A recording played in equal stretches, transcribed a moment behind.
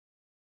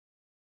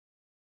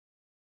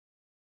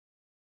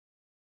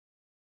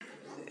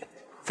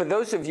for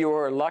those of you who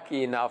are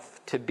lucky enough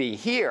to be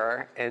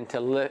here and to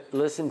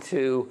listen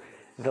to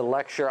the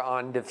lecture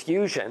on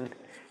diffusion,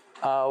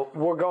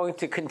 we're going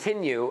to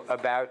continue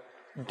about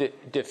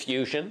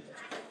diffusion.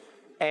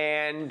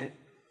 And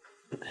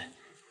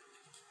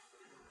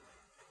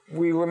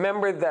we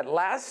remember that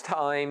last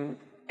time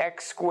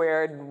x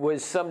squared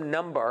was some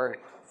number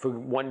for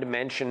one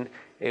dimension.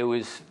 It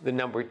was the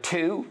number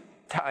 2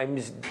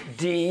 times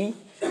d,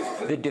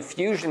 the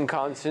diffusion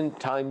constant,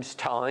 times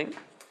time.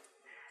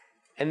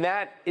 And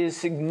that is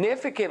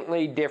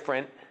significantly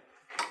different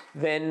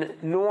than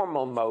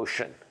normal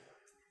motion.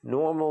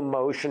 Normal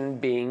motion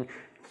being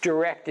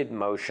directed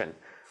motion,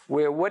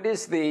 where what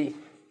is the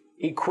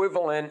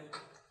equivalent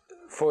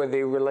for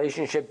the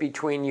relationship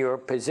between your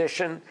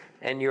position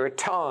and your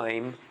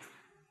time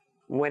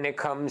when it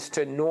comes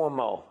to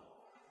normal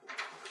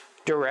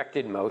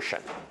directed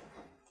motion?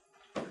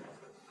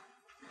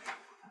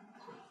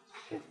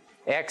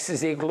 X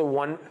is equal to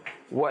 1,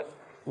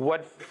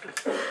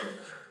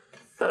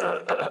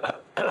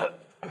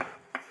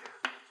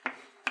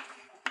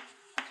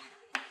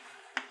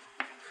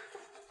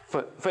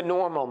 for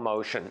normal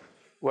motion,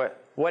 what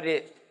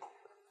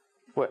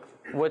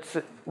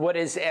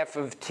is f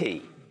of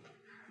t?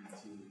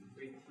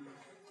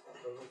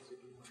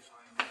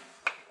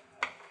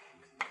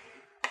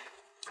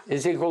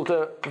 Is equal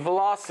to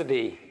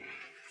velocity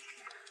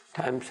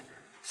times.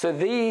 So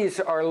these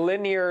are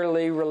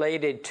linearly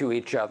related to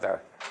each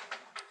other.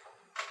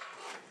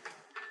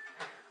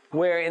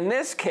 Where in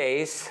this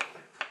case,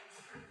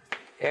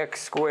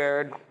 x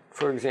squared,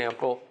 for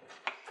example,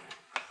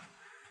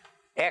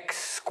 x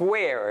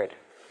squared,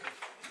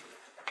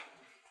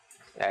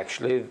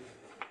 actually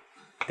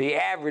the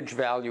average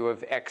value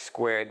of x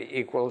squared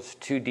equals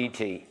 2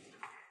 dt.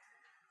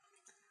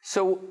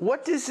 So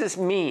what does this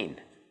mean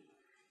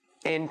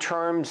in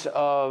terms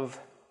of,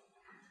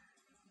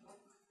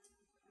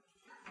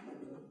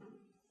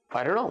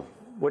 I don't know,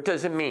 what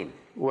does it mean?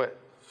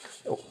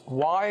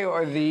 Why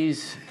are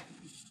these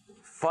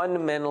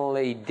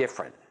fundamentally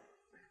different?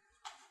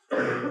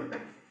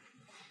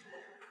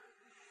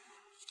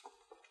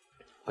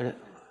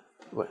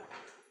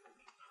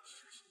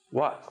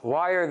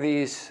 Why are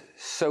these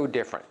so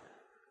different?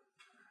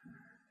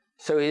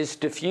 So is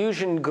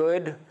diffusion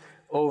good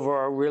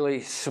over a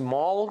really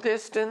small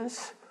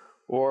distance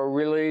or a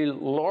really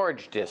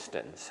large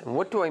distance? And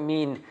what do I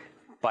mean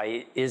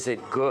by is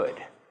it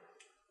good?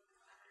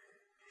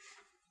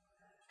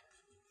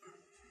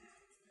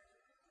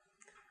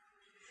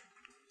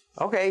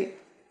 Okay,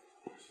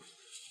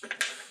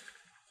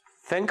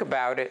 think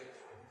about it.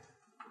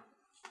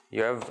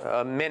 You have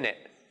a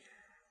minute.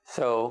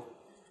 So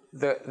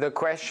the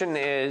question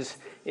is,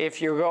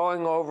 if you're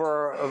going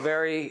over a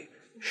very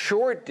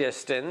short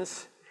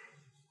distance,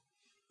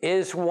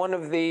 is one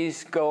of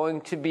these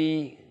going to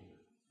be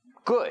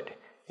good?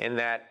 In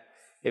that,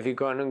 if you're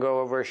going to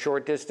go over a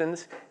short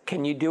distance,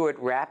 can you do it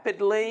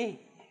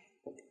rapidly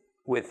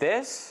with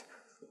this?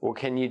 Or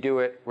can you do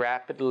it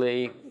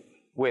rapidly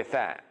with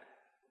that?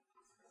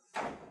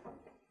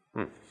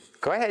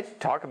 Go ahead,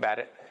 talk about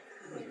it.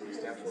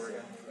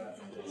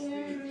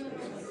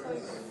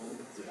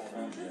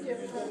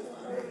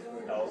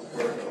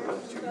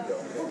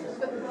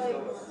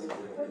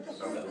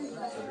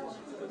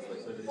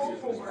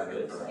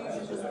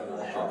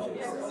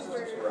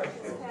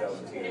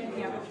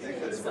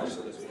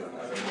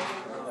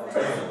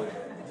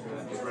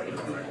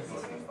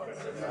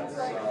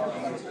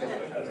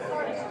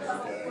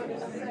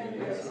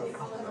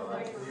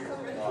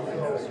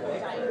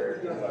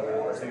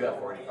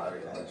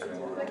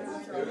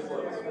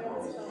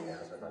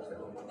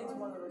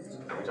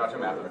 We talked to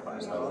him after the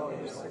class, though.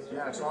 He's like,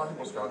 yeah, it's a lot of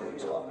people struggling,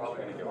 so I'm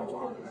probably going to give them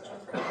more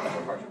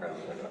credit.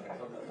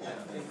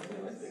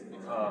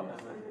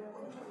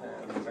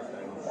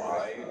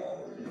 Why?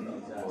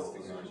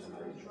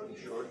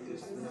 Short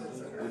distance,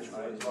 which is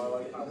why I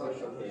like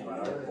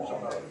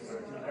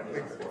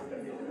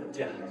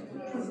yeah.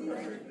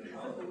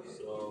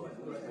 So,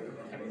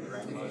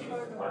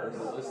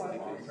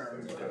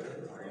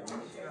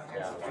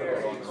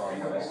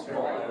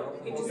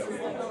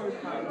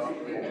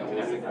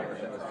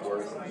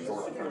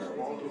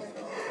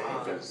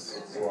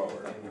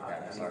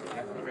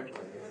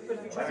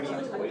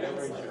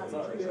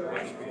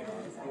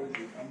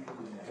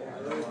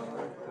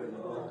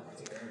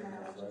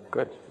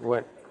 Good.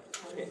 What?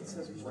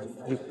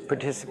 You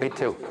participate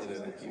too.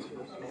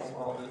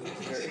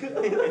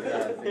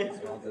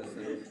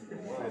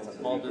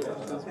 Small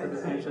distances for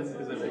diffusion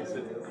because it makes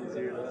it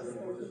easier to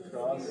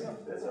cross.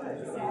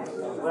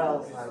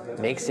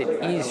 Makes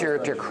it easier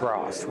to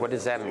cross. What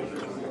does that mean?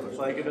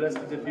 Like if it has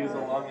to diffuse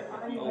along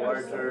a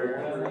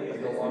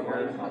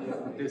longer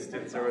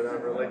distance or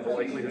whatever, like the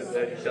likelihood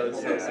that it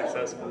does so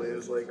successfully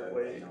is like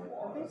way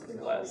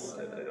less.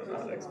 I don't know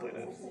how to explain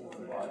it.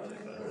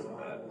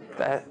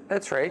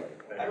 That's right.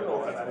 Yeah, I don't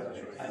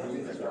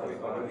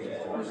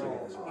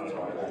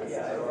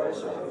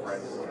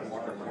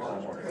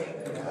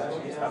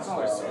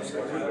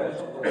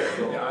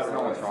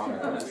know what's wrong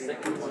with this.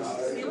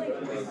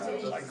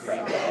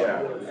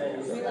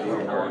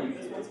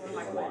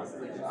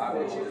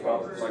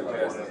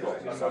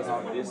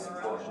 Somehow this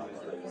portion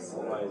is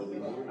slightly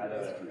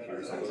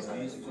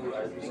these two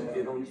are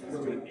they don't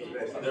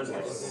there's a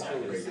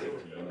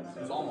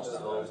it's almost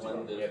so when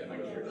the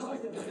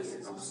this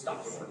is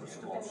stuff from a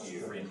small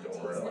free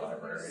door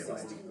library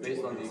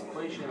based on the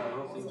equation I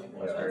don't think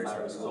it's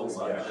very so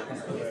much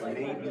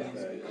maybe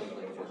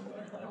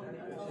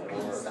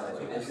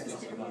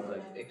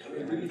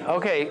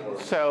Okay,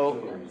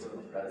 so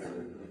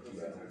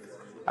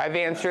I've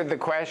answered the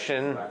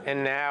question,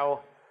 and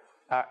now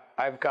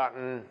I've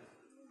gotten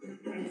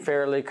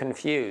fairly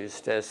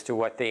confused as to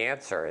what the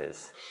answer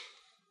is.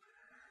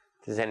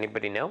 Does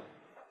anybody know?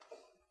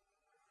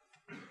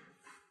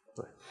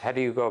 How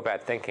do you go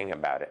about thinking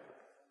about it?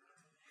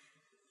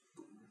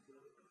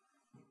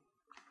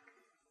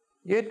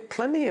 You had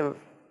plenty of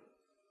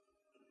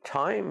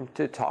time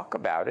to talk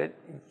about it.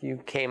 You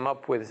came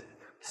up with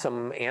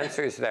some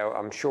answers that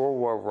I'm sure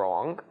were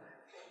wrong,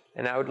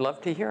 and I would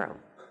love to hear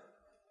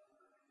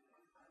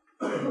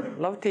them.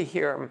 Love to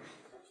hear them.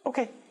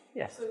 Okay,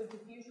 yes. So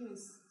diffusion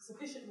is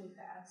sufficiently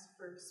fast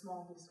for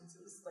small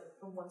distances, like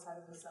from one side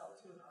of the cell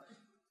to another.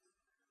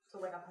 So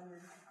like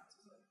 100 microns,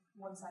 so like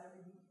one side of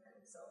a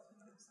eukaryotic cell to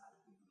another side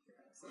of a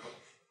eukaryotic cell.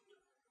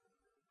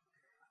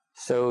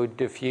 So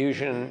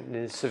diffusion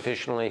is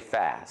sufficiently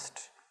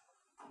fast.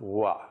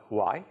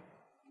 Why?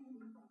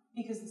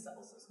 Because the cell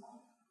is so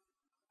small.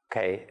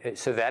 Okay,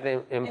 so that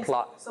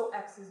implies... So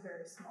x is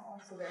very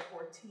small, so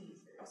therefore t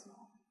is very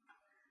small.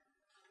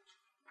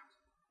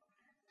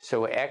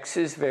 So x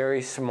is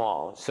very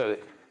small. So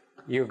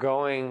you're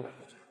going,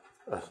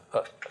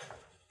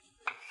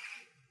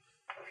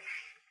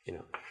 you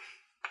know,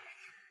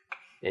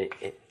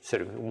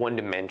 sort of one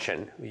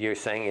dimension. You're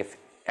saying if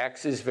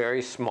x is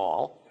very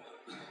small,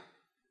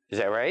 is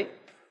that right?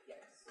 Yes.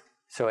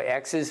 So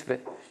x is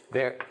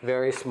very,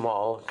 very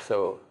small.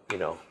 So, you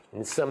know,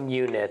 in some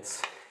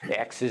units,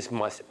 x is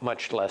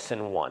much less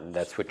than 1.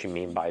 That's what you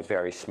mean by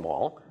very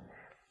small.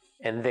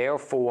 And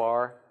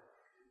therefore,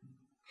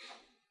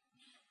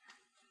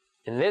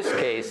 in this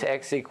case,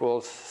 x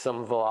equals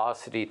some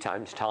velocity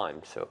times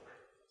time.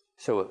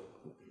 So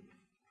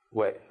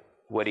what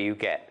do you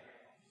get?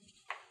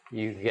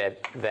 You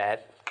get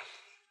that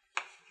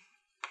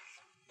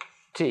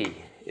t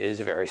is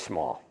very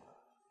small,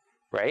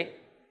 right?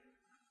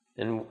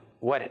 And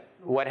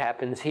what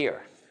happens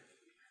here?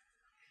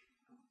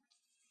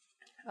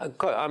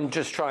 I'm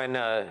just trying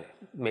to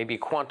maybe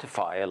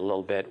quantify a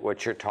little bit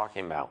what you're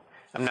talking about.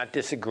 I'm not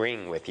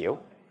disagreeing with you.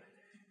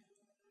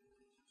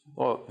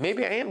 Well,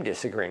 maybe I am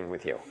disagreeing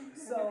with you.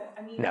 So,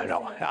 I mean...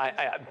 No.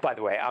 By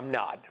the way, I'm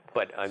not,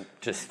 but I'm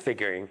just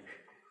figuring,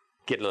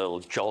 get a little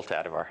jolt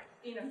out of her.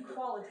 In a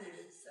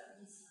qualitative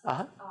sense,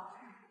 Uh-huh.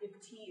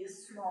 if t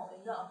is small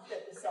enough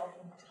that the cell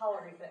can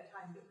tolerate that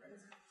time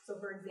difference. So,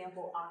 for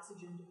example,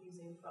 oxygen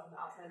diffusing from the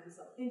outside of the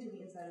cell into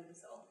the inside of the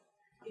cell.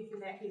 If in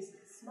that case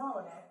it's small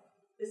enough,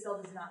 the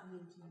cell does not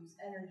need to use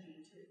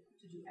energy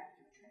to do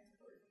active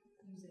transport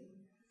using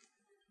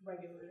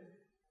regular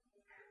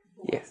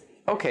velocity.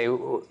 Yeah. Okay,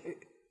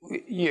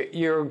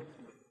 you're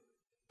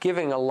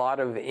giving a lot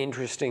of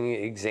interesting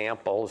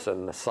examples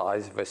on the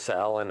size of a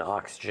cell and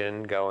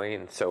oxygen going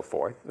and so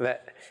forth.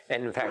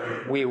 And in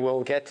fact, we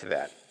will get to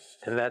that,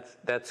 and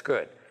that's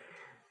good.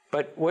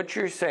 But what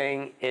you're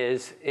saying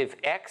is if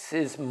x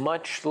is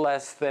much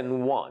less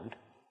than 1,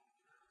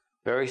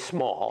 very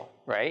small,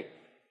 right?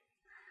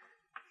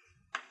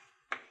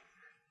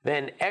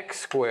 Then x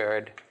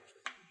squared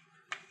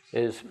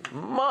is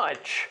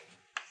much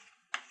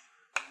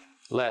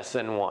less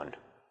than 1,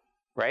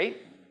 right?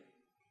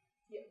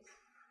 Yes.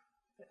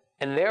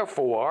 And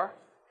therefore,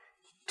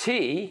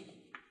 t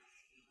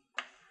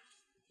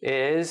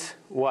is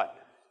what?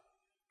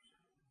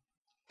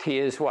 T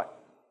is what?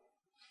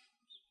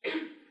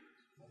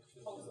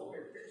 Also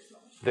very, very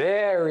small.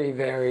 Very,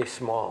 very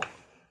small.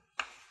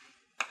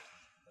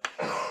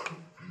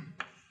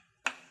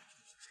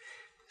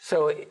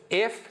 So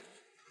if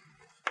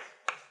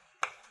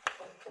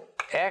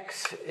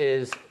x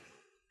is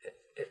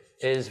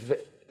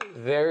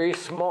very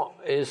small,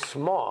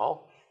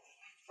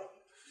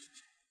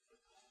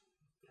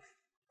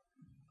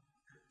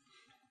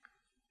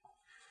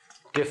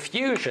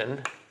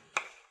 diffusion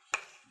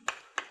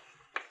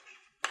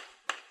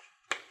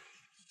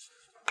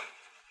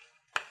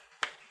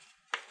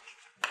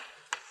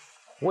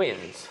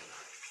wins.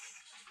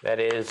 That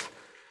is,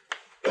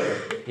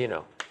 you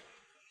know,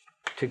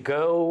 to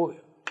go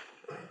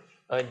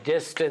a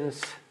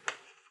distance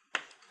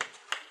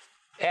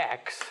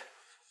x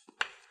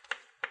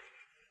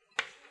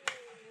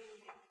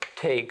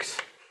takes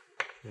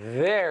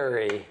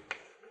very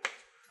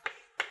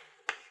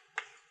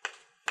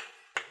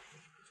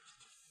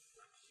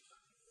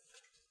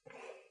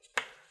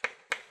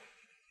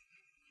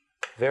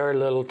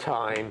little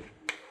time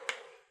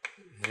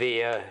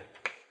via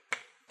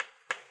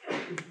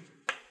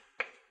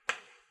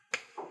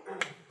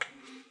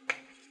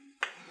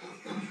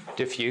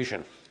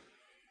diffusion.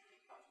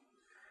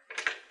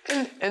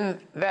 And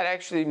that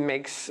actually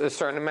makes a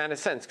certain amount of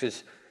sense,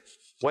 because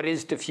What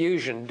is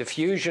diffusion?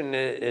 Diffusion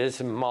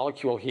is a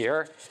molecule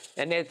here,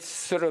 and it's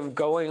sort of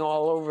going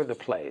all over the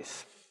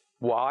place.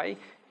 Why?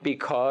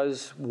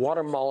 Because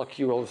water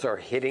molecules are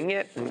hitting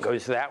it and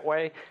goes that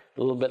way. A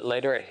little bit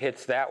later, it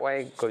hits that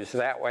way, goes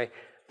that way.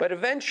 But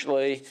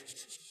eventually,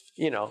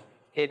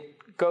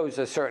 it goes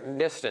a certain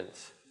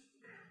distance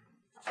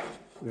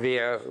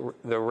via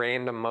the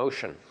random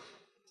motion.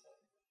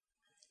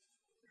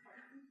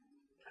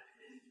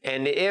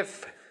 And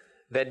if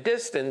the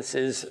distance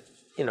is,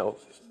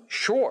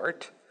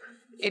 short,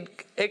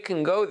 it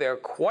can go there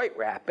quite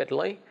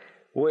rapidly,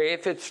 where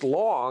if it's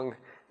long,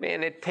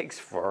 man, it takes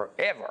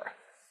forever.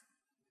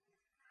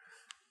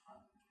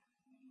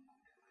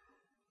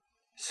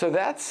 So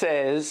that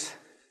says,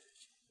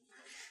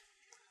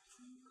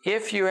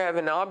 if you have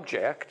an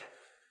object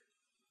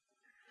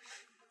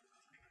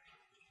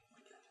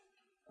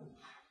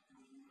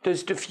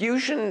does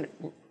diffusion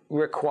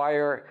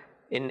require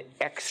an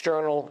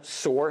external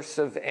source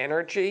of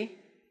energy?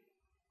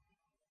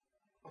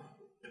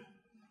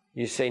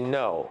 You say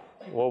no.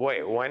 Well,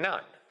 wait, why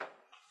not?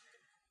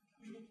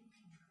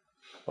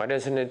 Why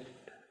doesn't it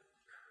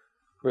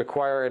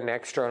require an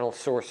external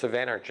source of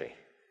energy?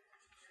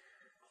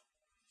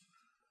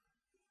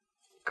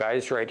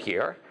 Guys, right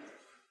here.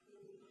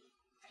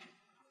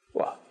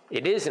 Well,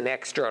 it is an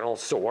external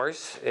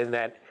source in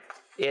that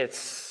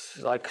it's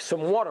like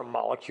some water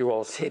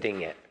molecules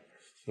hitting it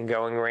and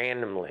going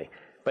randomly.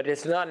 But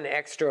it's not an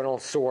external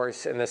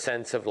source in the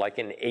sense of like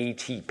an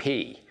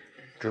ATP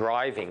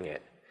driving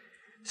it.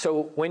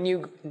 So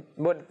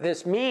what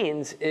this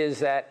means is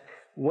that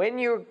when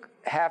you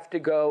have to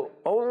go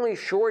only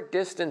short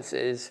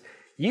distances,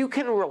 you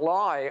can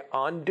rely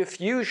on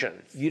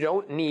diffusion. You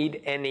don't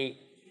need any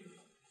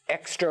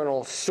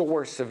external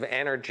source of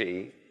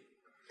energy.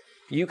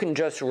 You can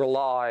just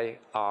rely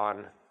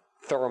on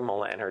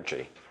thermal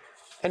energy.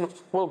 And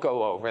we'll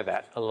go over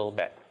that a little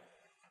bit.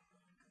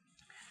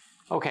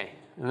 Okay,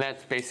 and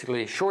that's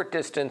basically short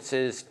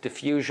distances,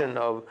 diffusion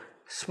of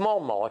small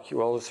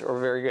molecules are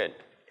very good.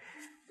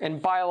 And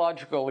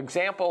biological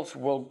examples,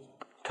 we'll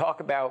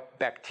talk about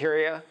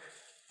bacteria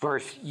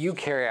versus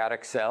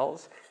eukaryotic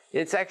cells.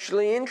 It's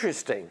actually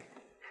interesting.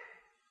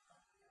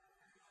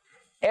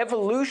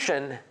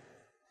 Evolution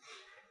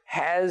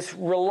has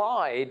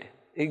relied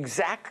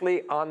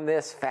exactly on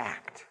this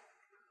fact.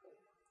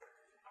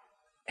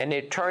 And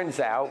it turns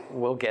out,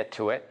 we'll get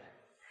to it,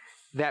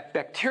 that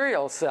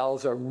bacterial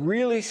cells are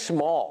really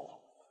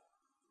small.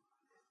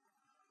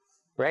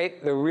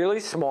 Right? They're really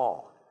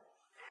small.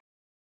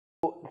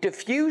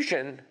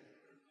 Diffusion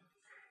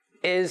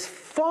is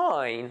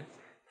fine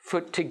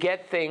to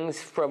get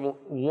things from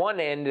one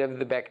end of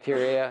the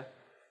bacteria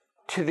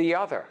to the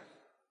other.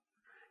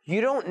 You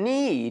don't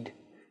need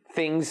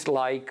things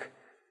like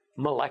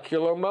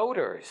molecular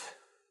motors,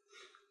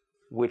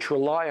 which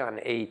rely on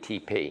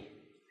ATP.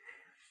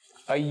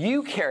 A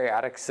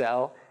eukaryotic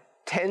cell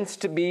tends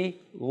to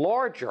be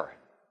larger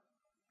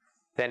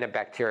than a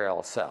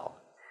bacterial cell.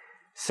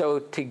 So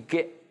to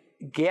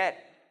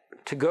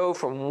go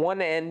from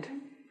one end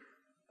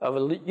of a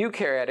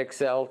eukaryotic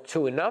cell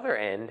to another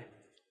end,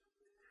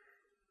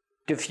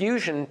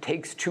 diffusion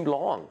takes too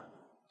long.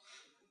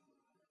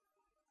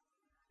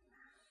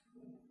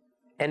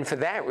 And for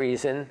that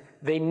reason,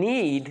 they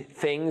need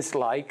things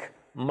like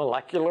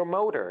molecular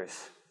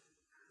motors,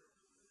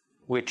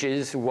 which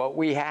is what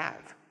we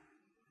have.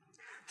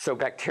 So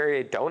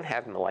bacteria don't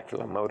have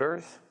molecular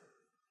motors.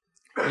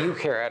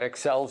 Eukaryotic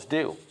cells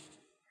do.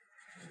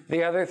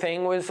 The other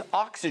thing was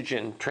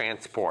oxygen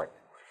transport.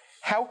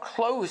 How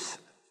close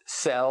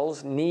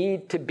cells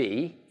need to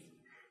be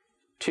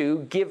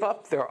to give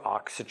up their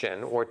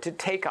oxygen or to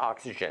take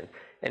oxygen,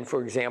 and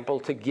for example,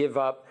 to give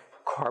up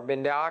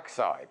carbon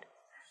dioxide.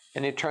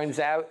 And it turns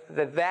out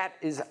that that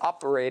is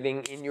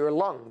operating in your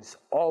lungs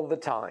all the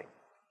time.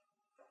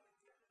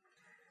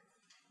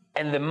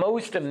 And the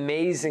most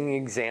amazing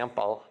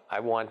example I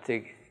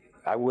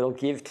will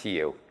give to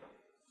you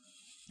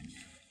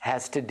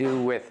has to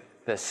do with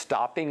the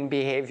stopping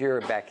behavior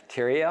of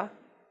bacteria.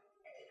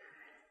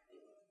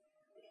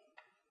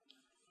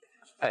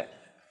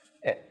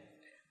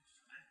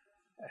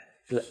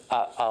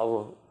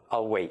 I'll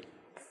wait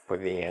for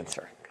the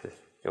answer.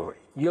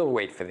 You'll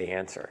wait for the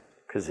answer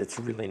because it's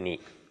really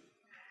neat.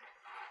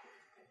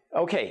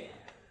 Okay,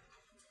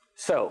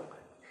 so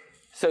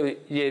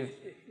you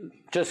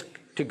just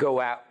to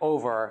go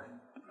over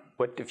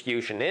what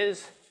diffusion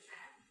is.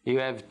 You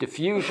have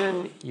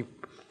diffusion. You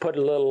put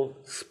a little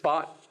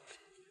spot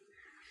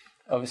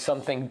of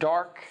something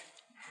dark.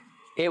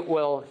 It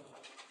will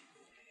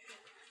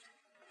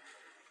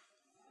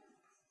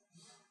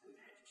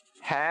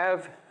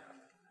have,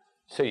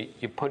 so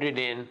you put it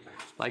in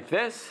like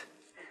this.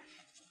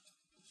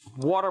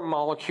 Water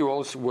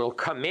molecules will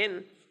come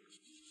in,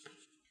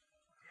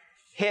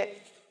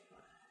 hit,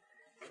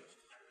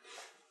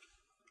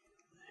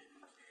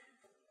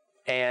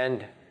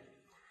 and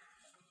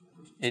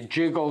it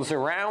jiggles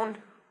around,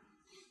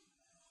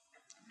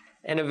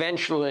 and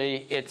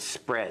eventually it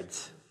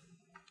spreads.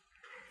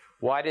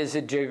 Why does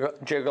it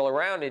jiggle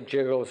around? It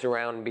jiggles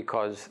around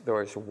because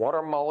there's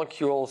water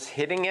molecules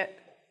hitting it.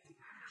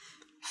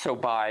 So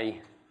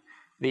by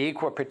the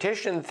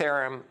equipartition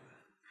theorem,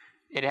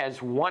 it has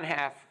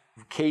 1/2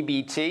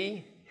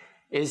 kBt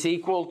is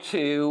equal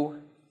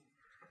to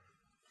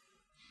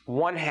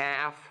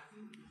 1/2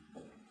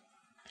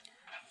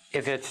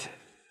 if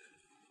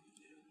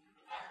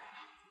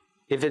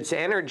its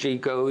energy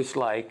goes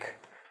like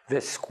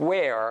the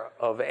square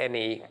of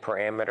any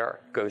parameter,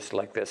 goes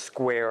like the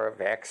square of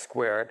x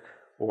squared,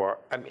 or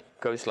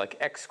goes like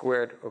x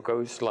squared, or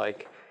goes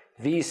like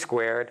v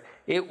squared,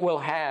 it will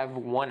have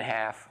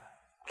 1/2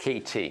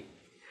 kT.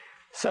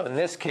 So in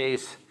this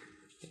case,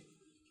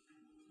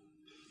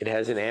 it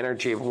has an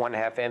energy of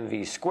 1/2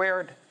 mv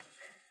squared.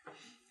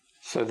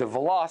 So the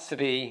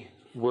velocity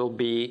will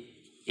be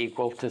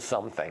equal to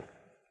something.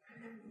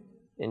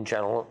 In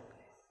general,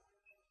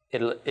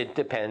 it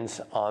depends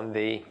on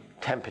the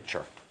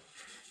temperature.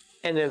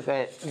 And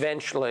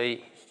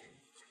eventually,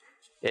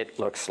 it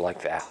looks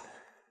like that.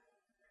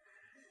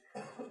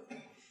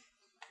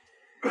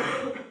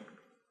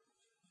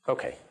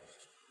 Okay.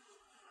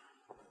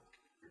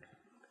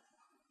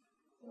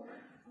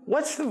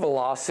 What's the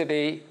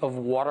velocity of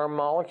water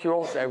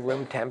molecules at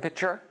room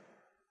temperature?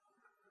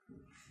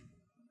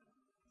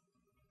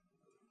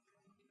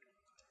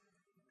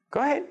 Go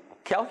ahead,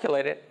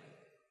 calculate it.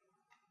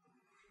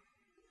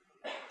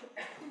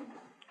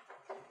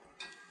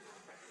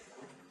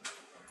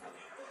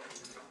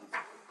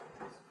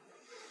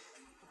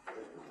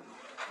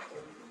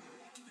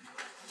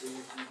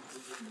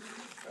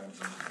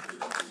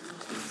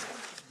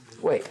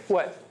 Wait,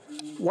 what?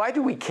 Why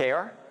do we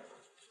care?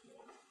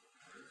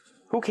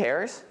 Who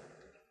cares?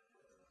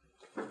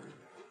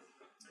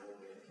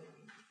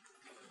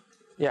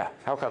 Yeah,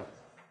 how come?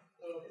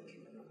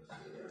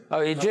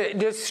 Oh, you're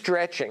just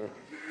stretching.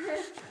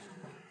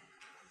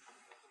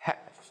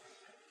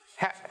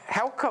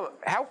 How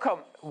come,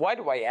 why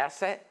do I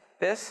ask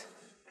this?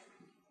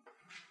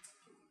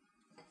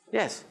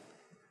 Yes?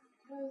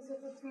 Because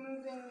if it's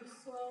moving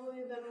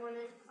slowly, then when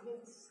it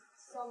hits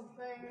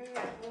something, it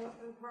won't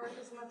impart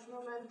as much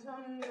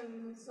momentum,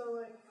 and so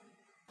like,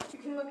 you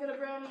can look at a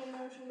brown in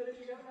motion, but if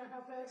you don't know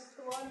how fast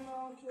the water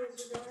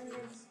molecules are going,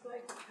 it's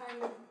like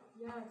kind of,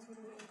 yeah, it's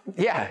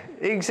moving. Yeah,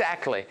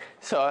 exactly.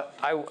 So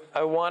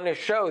I want to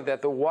show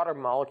that the water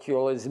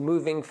molecule is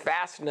moving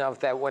fast enough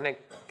that when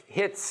it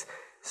hits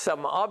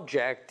some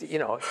object, you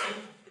know,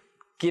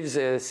 gives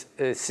a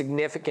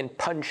significant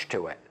punch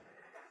to it.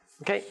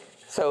 Okay,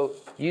 so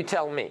you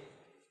tell me.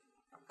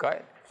 Go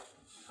ahead.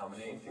 How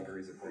many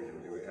degrees of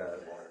freedom do we have?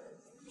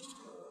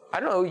 I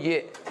don't know.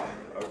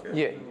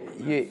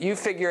 You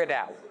figure it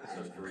out.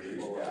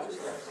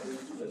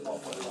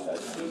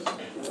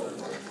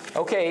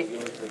 Okay.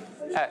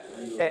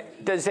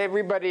 Does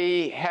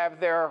everybody have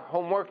their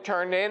homework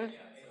turned in?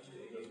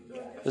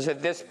 Because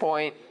at this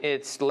point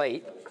it's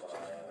late,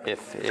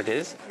 if it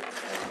is.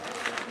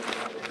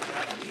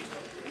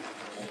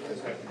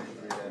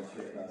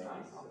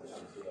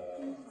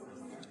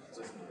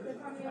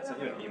 I sent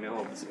you an email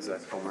of this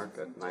exact homework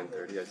at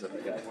 9:30. I said I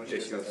had an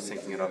issue of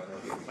syncing it up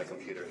with my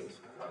computer.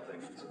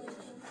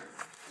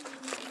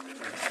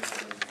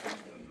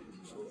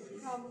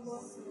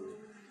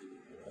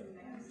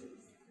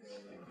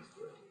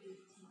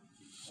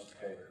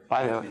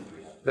 By the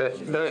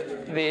way,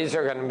 these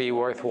are going to be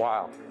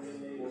worthwhile.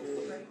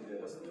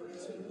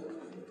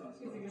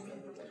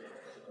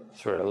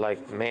 Sort of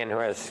like the man who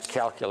has a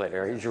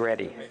calculator. He's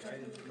ready.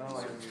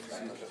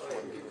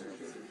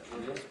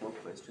 One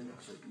question.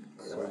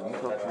 So you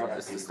talked about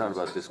this. It's not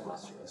about this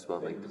question. It's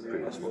about like the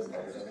previous one.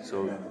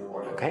 So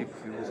Okay.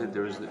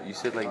 You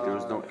said like there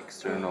was no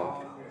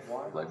external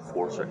like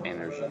force or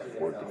energy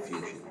for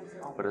diffusion.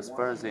 But as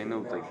far as I know,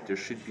 like there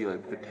should be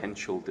like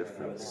potential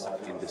difference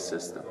in the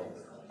system.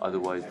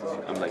 Otherwise,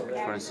 I'm like,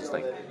 for instance,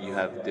 like you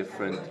have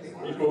different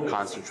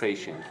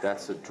concentration.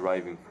 That's a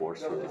driving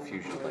force for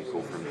diffusion, like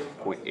go from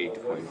point A to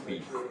point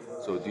B.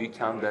 So do you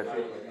count that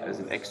as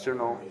an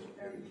external?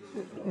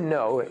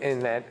 No, in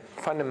that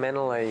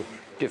fundamentally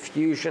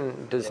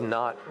diffusion does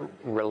not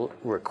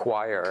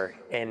require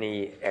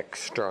any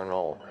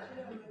external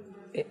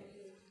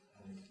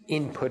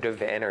input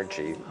of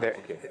energy.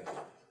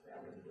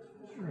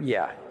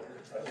 Yeah.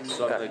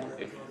 So like,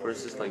 if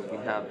versus like we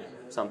have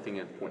something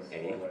at point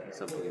A,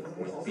 something at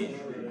point B,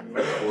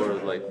 for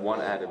like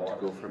one atom to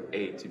go from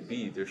A to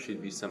B, there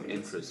should be some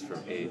interest from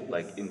A,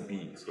 like in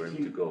B, for him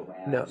to go.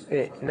 No,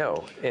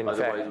 no. In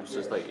Otherwise, fact, it's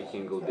just like it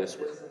can go this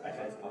way.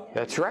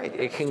 that's right.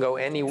 It can go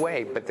any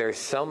way, but there's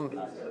some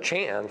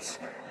chance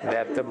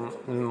that the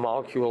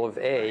molecule of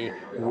A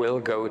will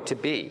go to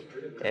B.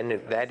 And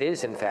that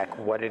is, in fact,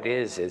 what it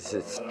is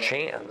it's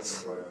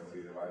chance.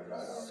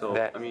 So,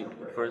 I mean,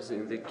 first,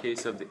 in the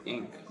case of the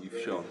ink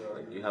you've shown,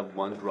 like you have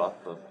one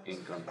drop of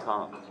ink on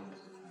top,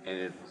 and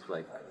it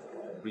like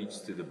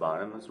reached to the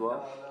bottom as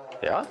well.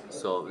 Yeah?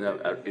 So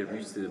it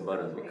reached to the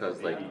bottom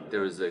because like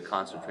there is a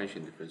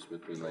concentration difference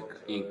between like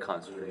ink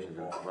concentration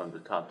from the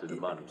top to the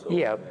bottom. So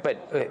Yeah, but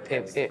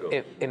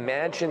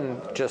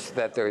imagine just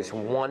that there's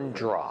one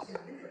drop.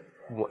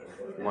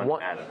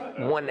 One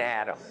atom. One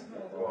atom.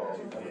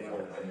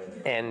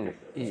 And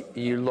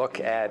you look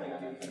at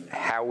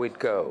how it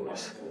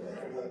goes.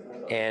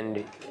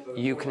 And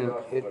you can,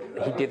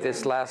 he did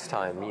this last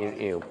time,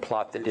 you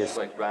plot the Just disk.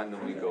 like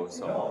randomly goes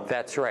somewhere.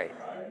 That's right.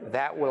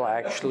 That will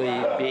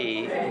actually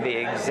be the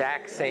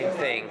exact same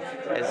thing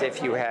as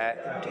if you had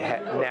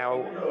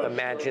now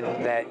imagine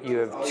that you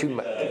have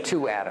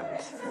two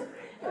atoms.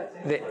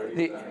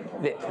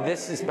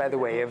 This is, by the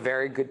way, a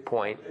very good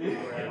point,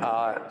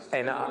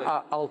 and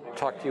I'll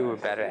talk to you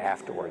about it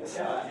afterwards.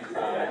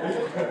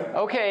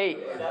 Okay.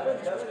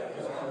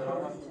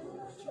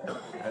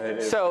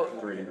 So,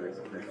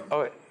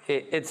 oh,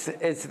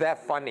 it's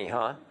that funny,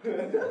 huh?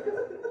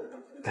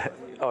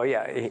 Oh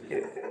yeah.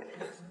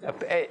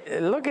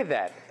 Look at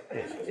that.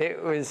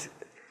 It was.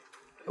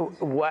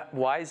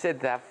 Why is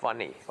it that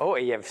funny? Oh,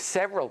 you have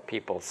several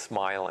people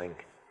smiling.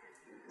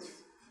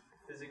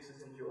 Physics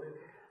is enjoyable.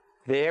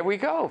 There we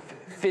go.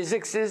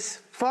 Physics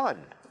is fun.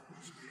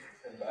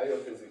 And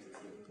biophysics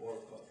is more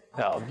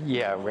fun. Oh,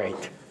 yeah,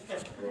 right.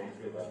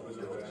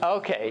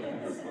 Okay.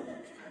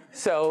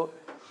 So,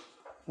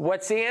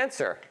 what's the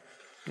answer?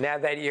 Now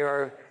that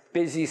you're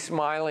busy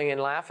smiling and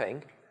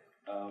laughing.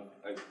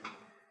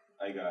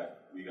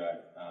 We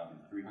got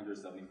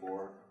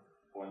 374.8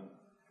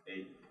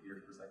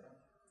 meters per second.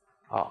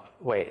 Oh,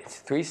 wait,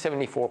 it's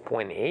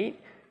 374.8?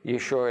 You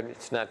sure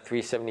it's not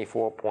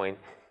 374.84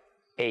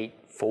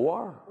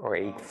 or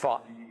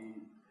 85?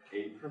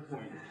 8.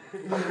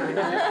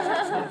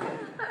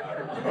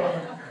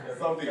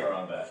 Something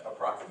around that,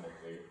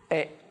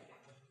 approximately.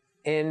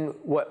 And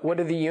what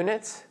are the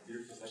units?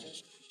 Meters per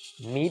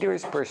second.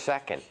 Meters per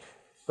second.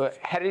 But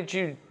how did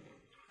you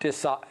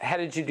decide? How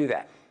did you do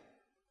that?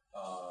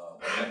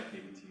 1/2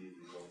 kVt is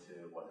equal to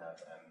 1/2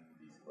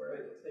 mv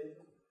squared.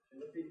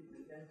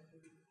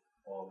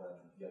 Well, then,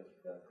 yes,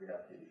 then 3/2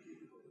 kVt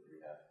is equal to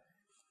 3/2.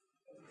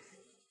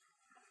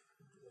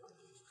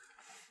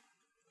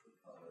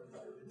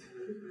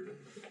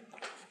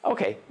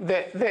 Okay,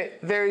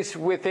 there's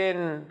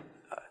within,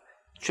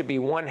 should be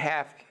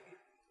 1/2,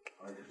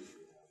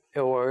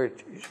 or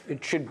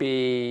it should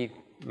be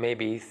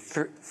maybe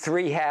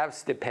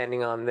 3/2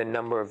 depending on the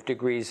number of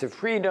degrees of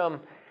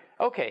freedom.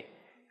 Okay,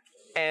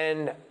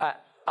 and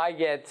I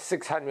get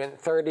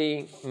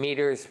 630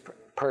 meters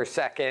per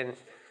second.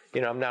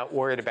 You know, I'm not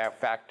worried about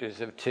factors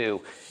of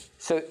 2.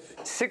 So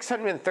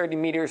 630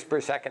 meters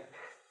per second,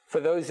 for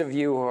those of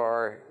you who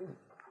are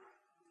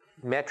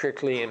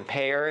metrically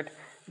impaired,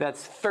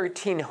 that's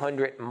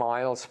 1,300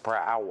 miles per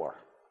hour.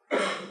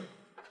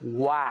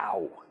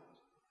 Wow.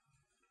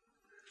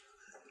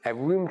 At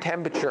room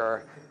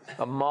temperature,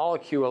 a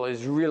molecule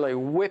is really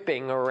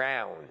whipping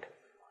around.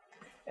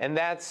 And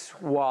that's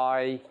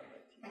why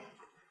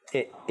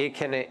it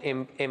can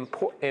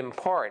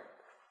impart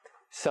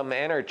some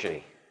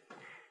energy.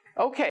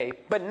 Okay,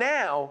 but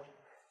now,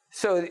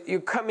 so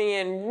you're coming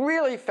in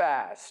really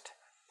fast.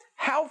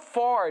 How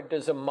far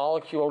does a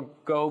molecule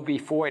go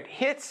before it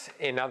hits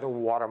another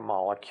water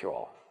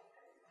molecule?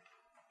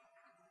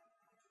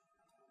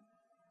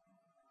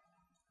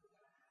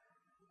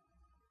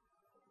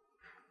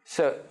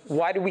 So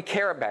why do we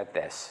care about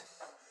this?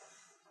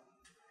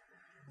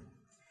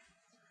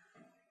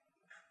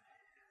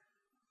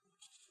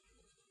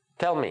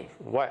 Tell me,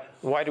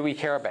 why do we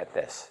care about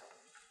this?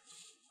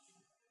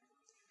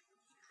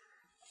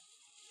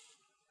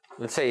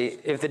 Let's say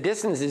if the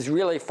distance is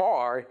really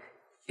far,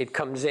 it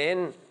comes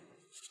in,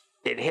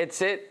 it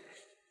hits it,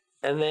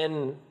 and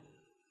then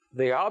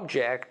the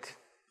object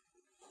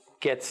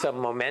gets some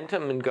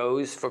momentum and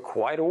goes for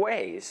quite a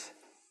ways.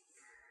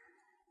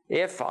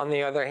 If, on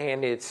the other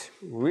hand, it's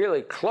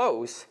really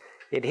close,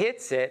 it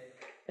hits it,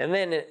 and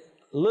then a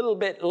little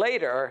bit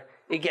later,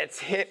 it gets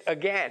hit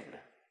again.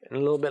 And a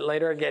little bit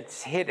later, it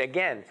gets hit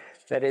again.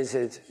 That is,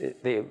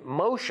 the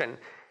motion,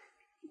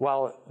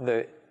 while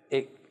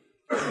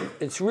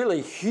it's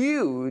really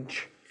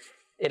huge,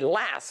 it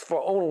lasts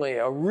for only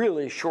a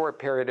really short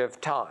period of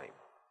time.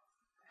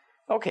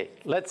 Okay,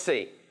 let's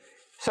see.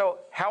 So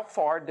how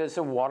far does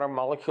a water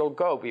molecule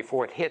go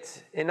before it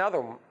hits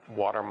another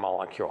water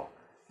molecule?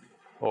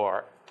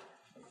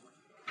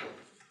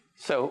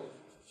 So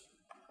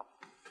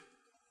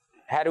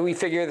how do we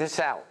figure this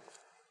out?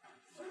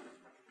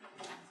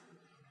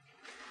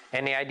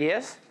 Any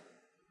ideas?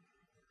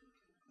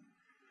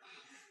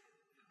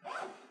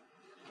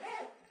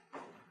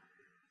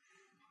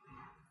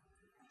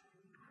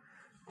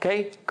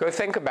 Okay, go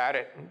think about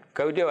it.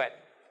 Go do it.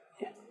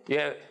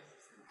 You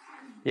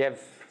have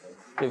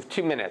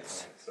 2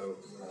 minutes. So,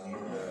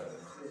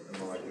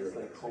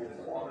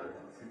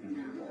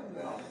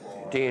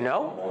 Do you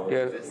know?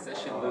 This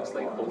session looks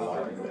like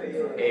homework.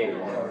 A,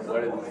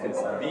 what is this?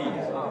 B,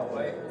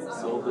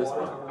 solve this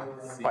one.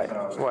 C,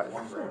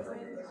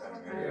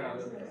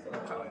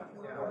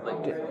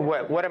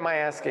 What am I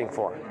asking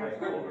for?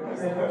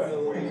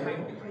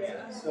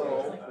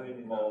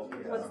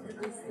 What's the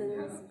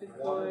distance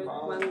before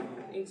one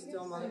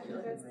H2O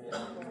molecule hits the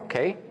other?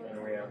 Okay,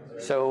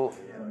 so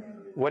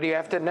what do you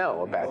have to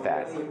know about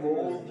that?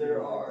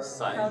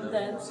 How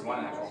dense?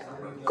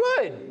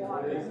 Good.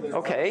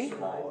 Okay.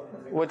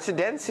 What's the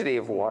density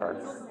of water?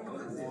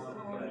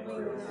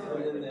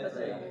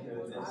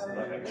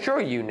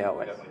 Sure, you know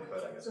it.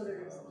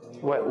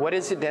 What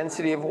is the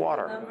density of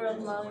water? Number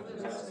of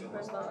molecules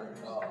per volume.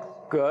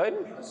 Good.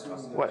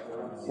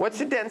 What's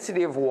the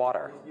density of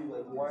water?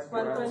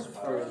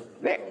 1.4.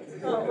 There.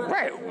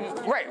 Right.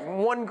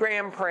 1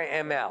 gram per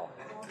ml.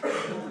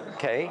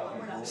 Okay.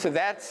 So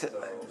that's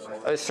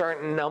a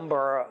certain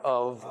number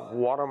of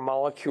water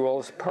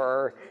molecules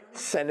per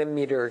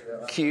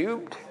centimeter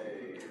cubed.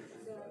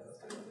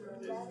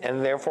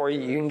 And therefore,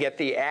 you can get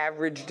the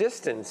average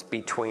distance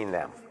between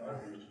them.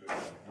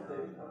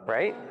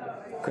 Right?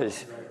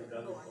 Because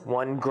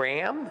 1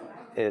 gram,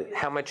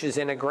 how much is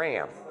in a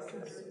gram?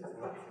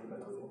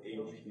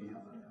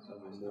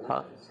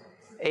 Huh?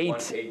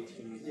 8.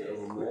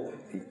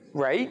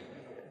 Right?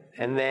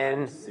 And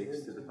then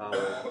 6 to the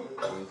power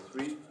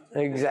 23.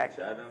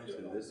 exactly. Atoms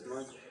in this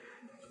much.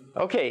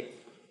 Okay.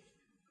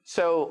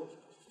 So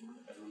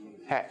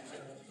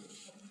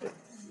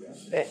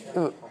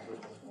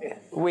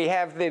we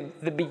have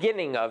the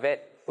beginning of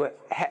it.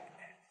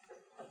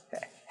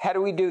 How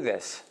do we do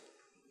this?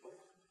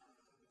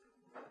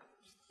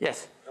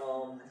 Yes.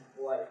 Well,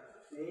 I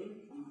think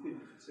you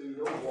could, so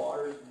your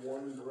water is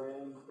 1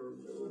 gram per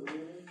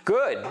milliliter.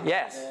 Good.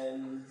 Yes.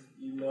 And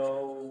you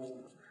know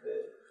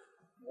that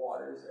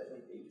water is, I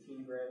think,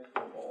 18 grams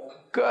per mole.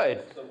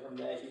 Good. So from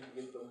that, you can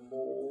get the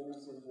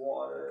moles of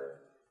water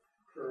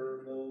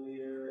per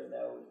milliliter, and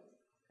that would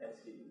kind of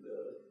give you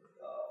the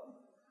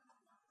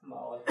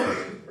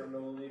molecules per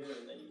milliliter,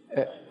 and then you can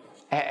kind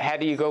of, How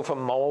do you go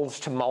from moles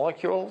to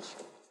molecules?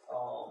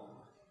 well,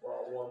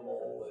 1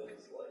 mole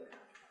is like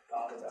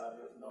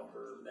Avogadro's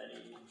number,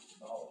 many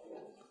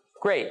molecules.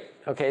 Great.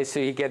 Okay, so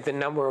you get the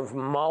number of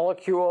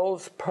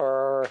molecules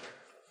per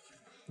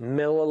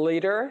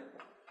milliliter,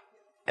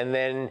 and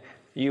then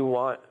you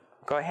want,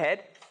 go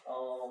ahead.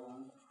 Well,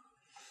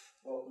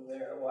 from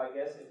there, well, I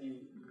guess if you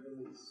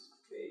really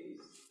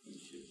space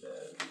each of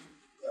them,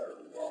 are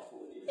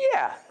roughly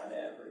Yeah. on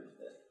average,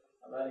 that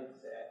I'm not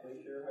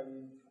exactly sure how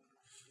you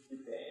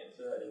get the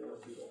answer. I didn't go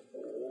through the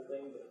whole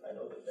thing, but I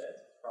know that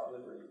that's probably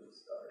where you would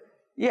start.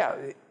 Yeah.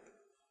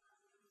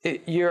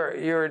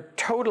 You're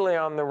totally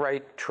on the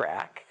right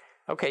track.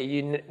 Okay,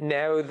 you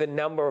know the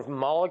number of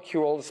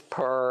molecules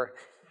per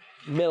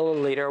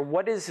milliliter.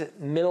 What is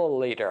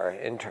milliliter?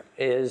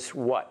 Is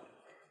what?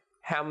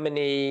 How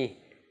many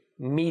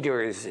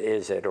meters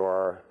is it?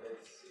 Or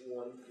It's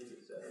 1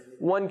 cubic centimeter.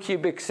 1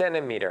 cubic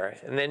centimeter.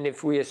 And then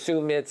if we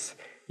assume it's,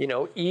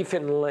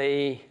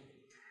 evenly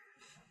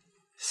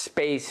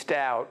spaced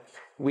out,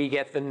 we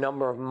get the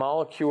number of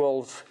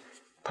molecules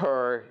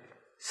per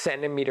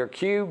centimeter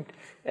cubed,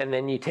 and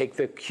then you take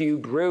the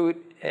cube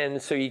root,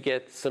 and so you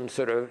get some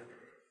sort of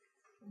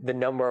the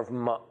number of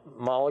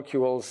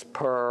molecules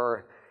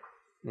per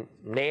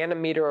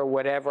nanometer or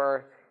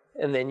whatever,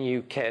 and then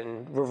you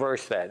can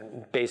reverse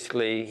that.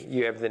 Basically,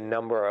 you have the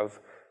number of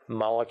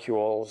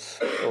molecules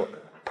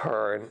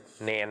per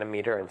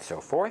nanometer and so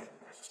forth.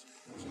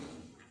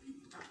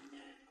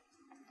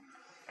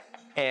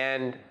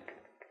 And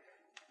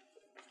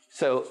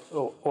so,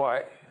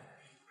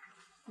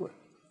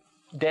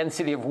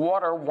 density of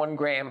water, 1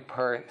 gram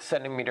per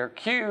centimeter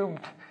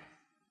cubed.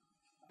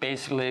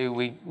 Basically,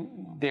 we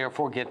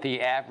therefore get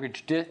the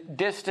average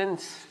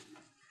distance.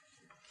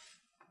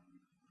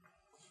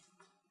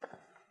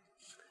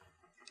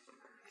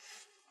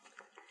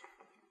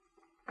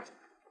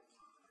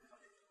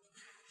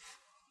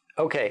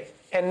 Okay,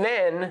 and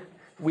then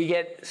we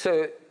get,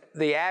 so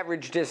the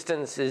average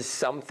distance is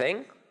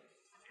something,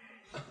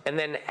 and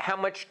then how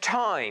much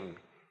time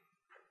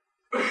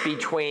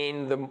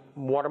between the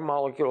water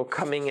molecule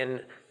coming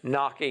and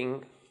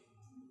knocking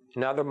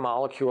another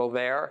molecule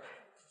there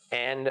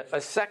and a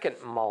second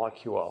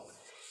molecule.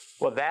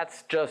 Well,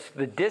 that's just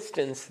the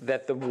distance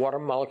that the water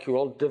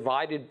molecule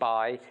divided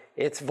by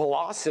its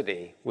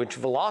velocity, which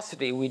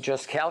velocity we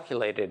just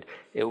calculated.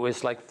 It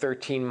was like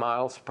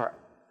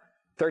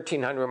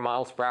 1,300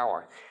 miles per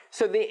hour.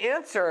 So the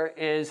answer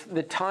is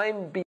the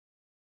time between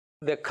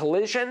the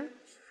collision,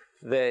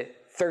 the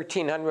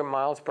 1,300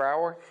 miles per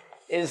hour,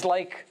 is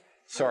like,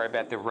 sorry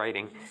about the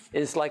writing,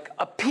 is like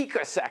a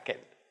picosecond.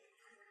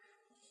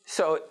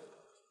 So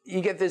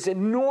you get this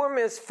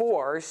enormous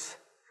force,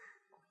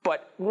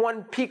 but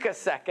 1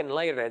 picosecond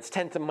later, it's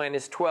 10 to the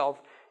minus 12,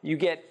 you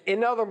get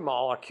another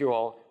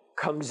molecule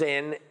comes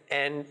in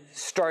and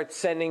starts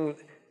sending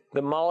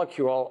the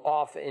molecule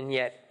off in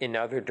yet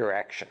another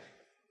direction.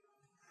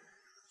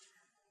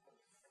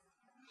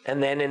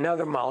 And then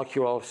another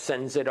molecule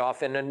sends it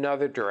off in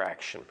another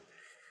direction.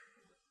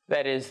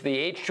 That is,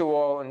 the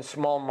H2O and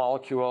small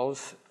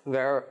molecules,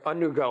 they're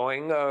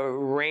undergoing a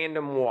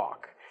random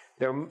walk.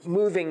 They're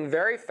moving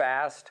very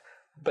fast,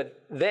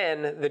 but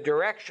then the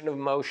direction of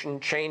motion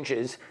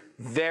changes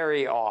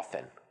very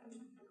often.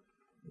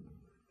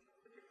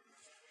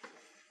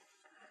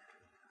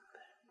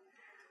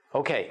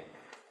 Okay,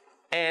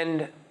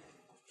 and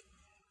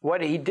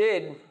what he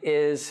did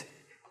is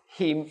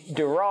he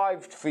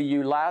derived for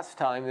you last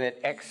time that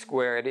x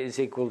squared is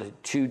equal to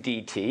 2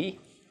 dt,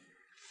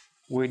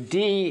 where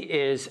d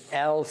is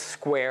L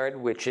squared,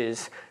 which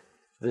is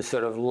the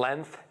sort of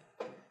length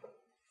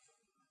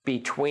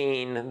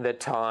between the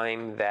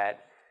time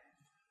that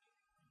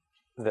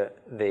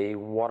the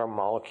water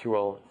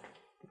molecule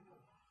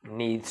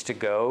needs to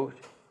go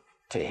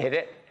to hit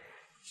it,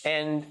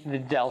 and the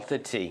delta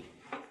t.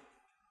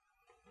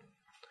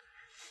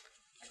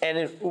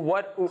 And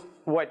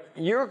what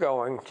you're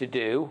going to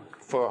do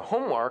for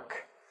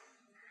homework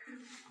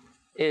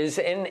is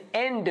in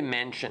n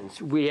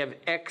dimensions. We have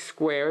x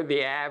squared,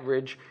 the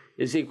average,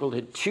 is equal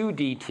to 2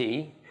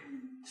 dt,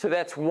 so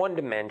that's 1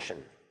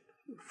 dimension.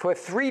 For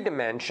 3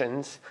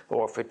 dimensions,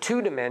 or for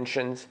 2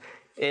 dimensions,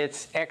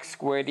 it's x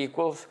squared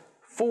equals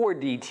 4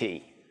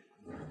 dt.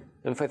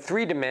 And for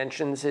 3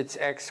 dimensions, it's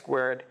x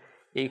squared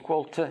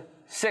equal to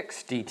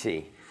 6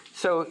 dt.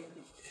 So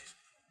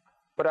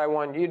what I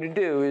want you to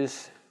do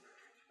is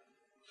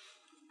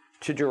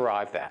to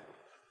derive that.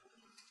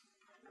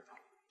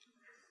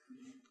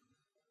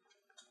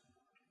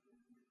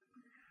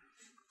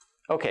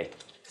 Okay,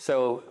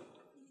 so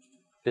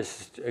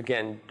this is,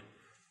 again,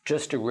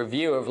 just a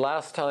review of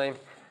last time.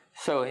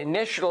 So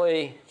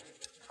initially,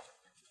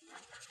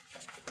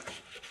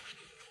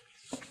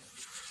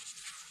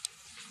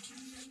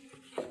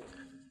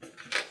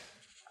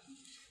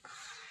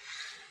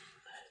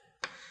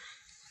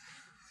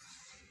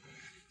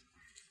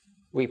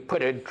 we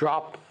put a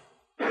drop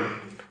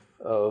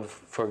of,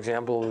 for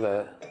example,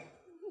 the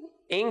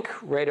ink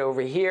right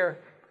over here,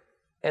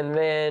 and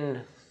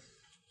then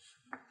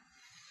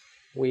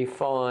we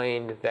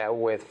find that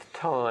with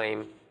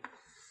time,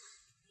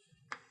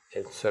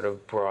 it sort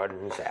of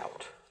broadens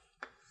out.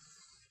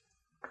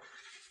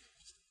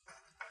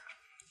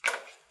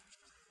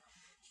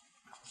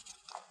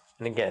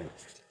 And again,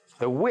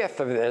 the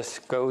width of this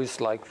goes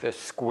like the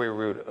square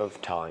root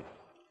of time.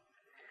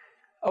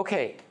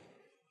 Okay,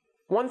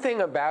 one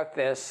thing about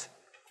this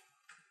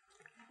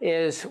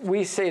is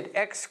we said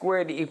x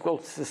squared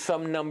equals to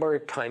some number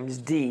times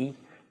d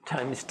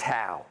times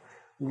tau.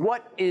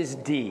 What is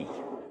d?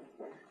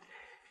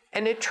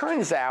 And it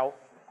turns out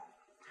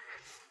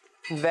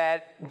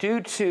that due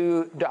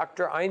to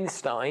Dr.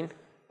 Einstein,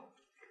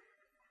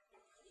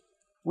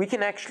 we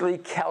can actually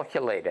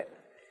calculate it.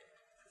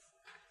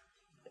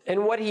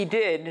 And what he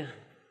did,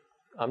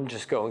 I'm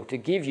just going to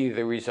give you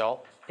the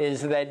result,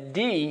 is that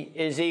d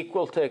is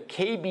equal to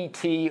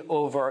kBt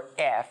over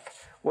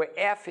f, where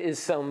f is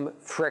some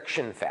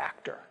friction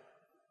factor.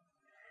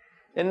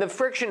 And the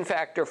friction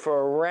factor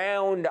for a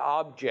round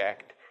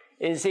object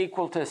is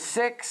equal to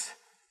 6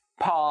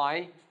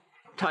 pi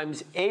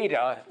times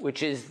eta,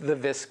 which is the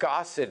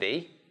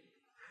viscosity,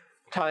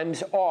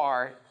 times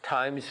r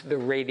times the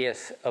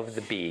radius of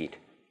the bead.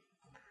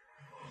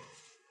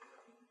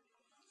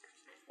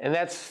 And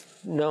that's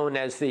known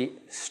as the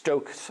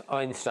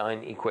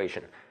Stokes-Einstein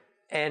equation.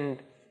 And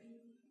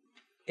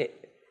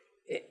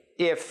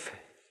if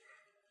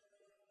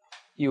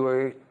you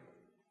were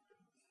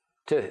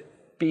to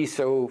be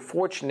so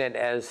fortunate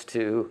as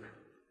to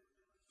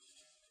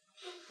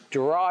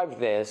derive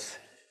this,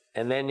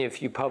 and then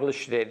if you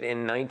published it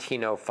in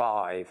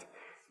 1905,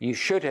 you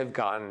should have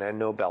gotten a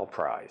Nobel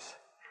Prize.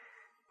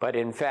 But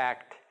in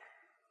fact,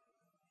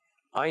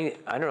 I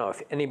don't know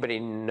if anybody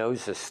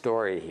knows the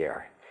story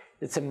here.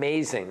 It's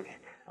amazing.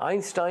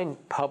 Einstein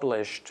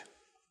published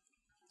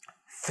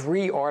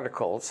 3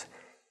 articles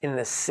in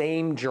the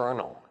same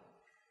journal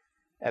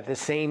at the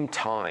same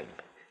time.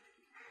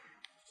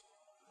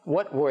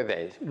 What were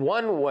they?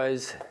 One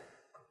was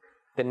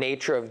the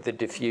nature of the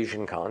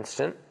diffusion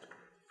constant.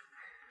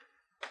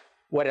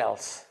 What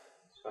else?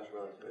 Special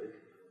relativity.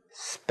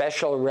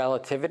 Special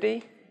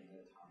relativity.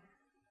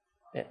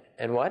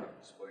 And what?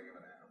 Splitting of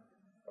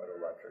an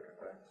atom.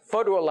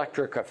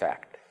 Photoelectric effect. Photoelectric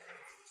effect.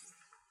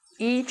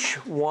 Each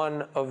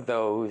one of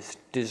those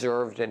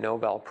deserved a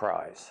Nobel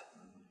Prize.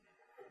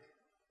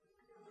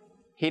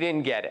 He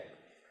didn't get it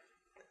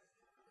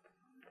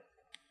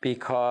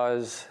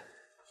because,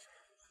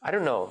 I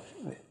don't know,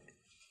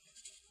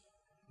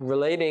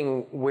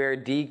 relating where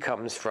D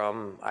comes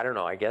from, I don't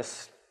know, I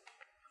guess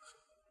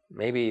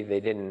maybe they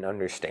didn't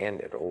understand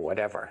it or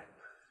whatever.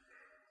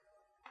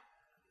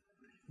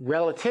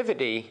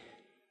 Relativity,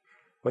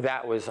 well,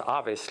 that was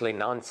obviously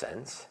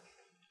nonsense.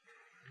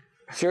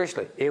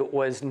 Seriously, it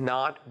was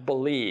not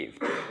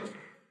believed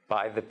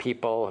by the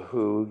people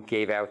who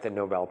gave out the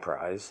Nobel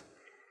Prize.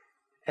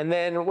 And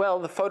then, well,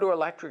 the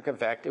photoelectric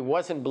effect, it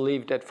wasn't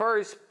believed at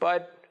first,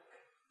 but,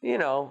 you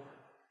know,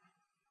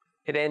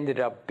 it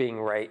ended up being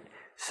right.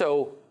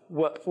 So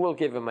we'll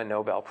give him a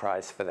Nobel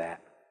Prize for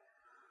that.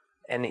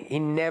 And he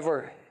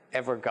never,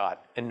 ever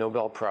got a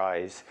Nobel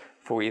Prize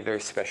for either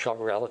special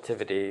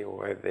relativity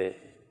or the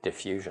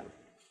diffusion.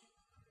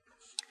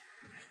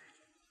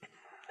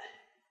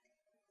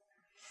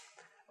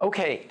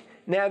 Okay,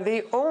 now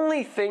the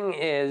only thing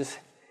is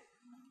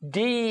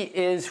D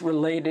is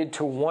related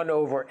to 1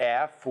 over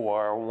F,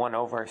 or 1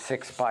 over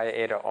 6 pi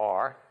eta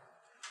R,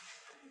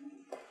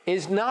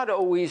 is not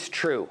always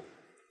true.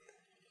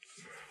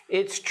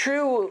 It's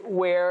true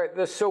where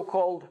the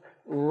so-called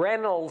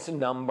Reynolds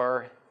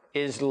number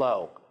is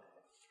low.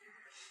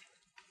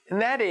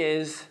 And that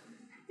is,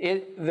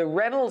 the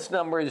Reynolds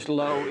number is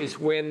low is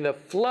when the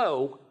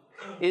flow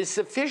is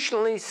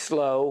sufficiently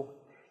slow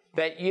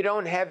that you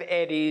don't have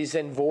eddies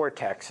and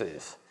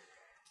vortexes.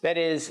 That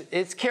is,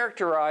 it's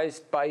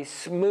characterized by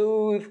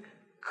smooth,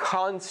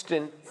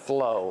 constant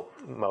flow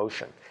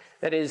motion.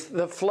 That is,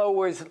 the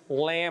flow is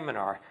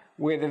laminar,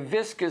 where the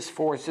viscous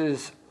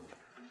forces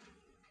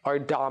are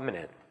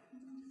dominant.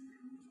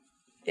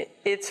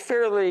 It's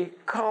fairly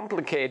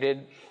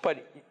complicated,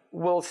 but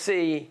we'll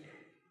see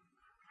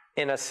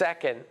in a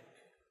second.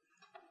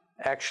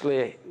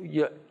 Actually,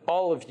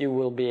 all of you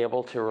will be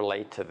able to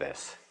relate to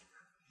this.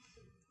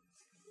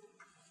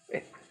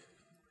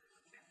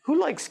 Who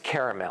likes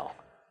caramel?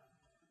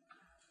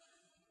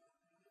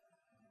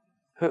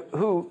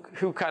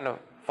 Who kind of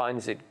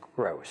finds it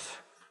gross?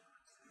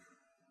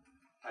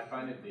 I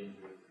find it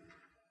dangerous.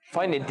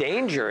 Find it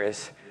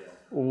dangerous? Yeah.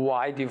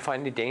 Why do you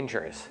find it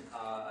dangerous?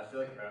 I feel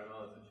like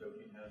caramel is a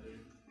choking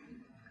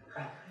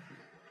hazard.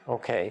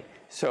 Okay,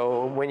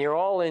 so when you're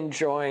all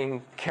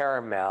enjoying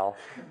caramel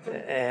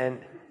and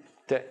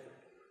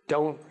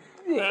don't,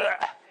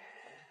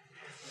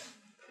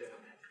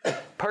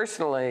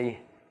 personally,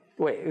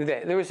 wait,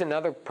 there was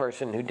another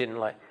person who didn't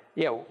like,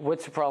 yeah,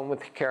 what's the problem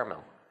with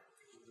caramel?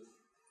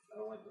 I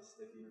don't like the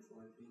stickiness of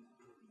my teeth.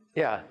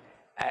 Yeah,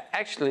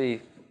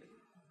 actually,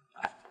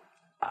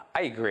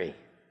 I agree,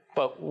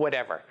 but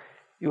whatever.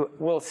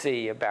 We'll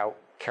see about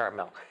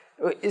caramel.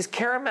 Is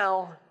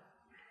caramel,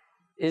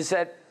 is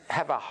that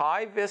have a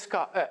high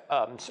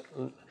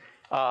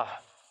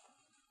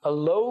a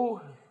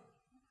low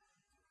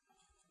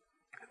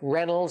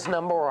Reynolds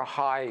number or a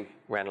high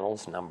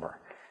Reynolds number,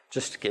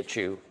 just to get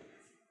you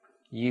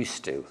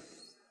used to?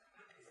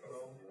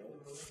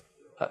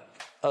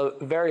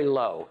 Very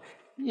low.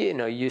 You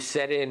know, you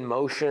set in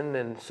motion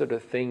and sort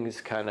of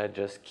things kind of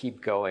just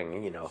keep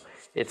going, you know.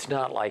 It's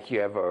not like you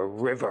have a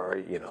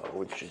river, you know,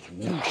 which is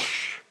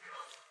whoosh.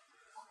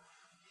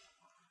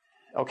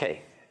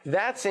 Okay,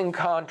 that's in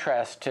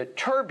contrast to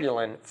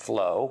turbulent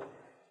flow,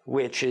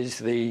 which is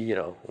the, you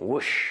know,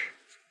 whoosh.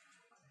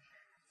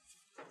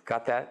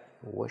 Got that?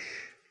 Whoosh.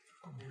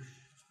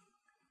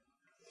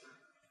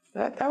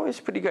 That was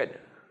pretty good.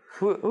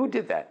 Who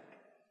did that?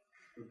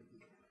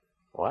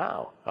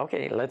 Wow.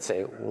 Okay, let's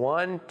say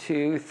 1,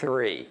 2,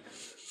 3.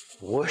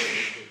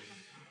 Whoosh.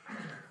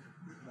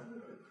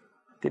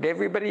 Did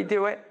everybody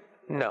do it?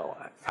 No.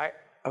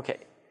 Okay.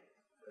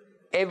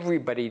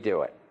 Everybody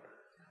do it.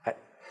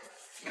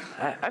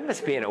 I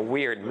must be in a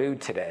weird mood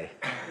today.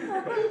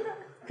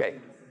 Okay.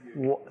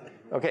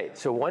 Okay,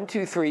 so 1,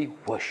 2, 3,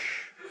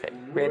 whoosh. Okay,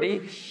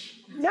 ready?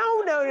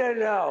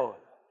 No.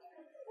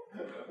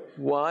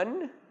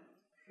 1,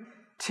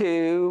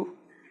 2,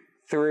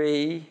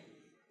 3,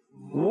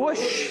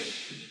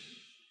 whoosh.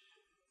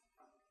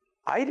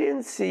 I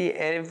didn't see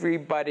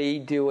everybody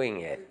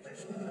doing it.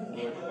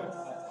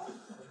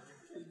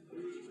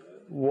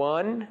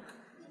 1,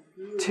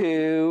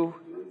 2,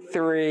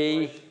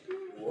 3.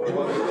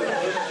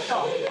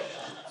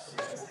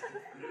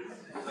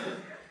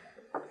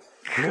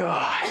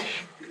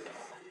 Gosh.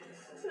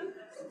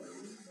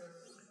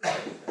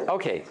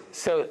 Okay,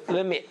 so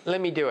let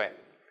me do it.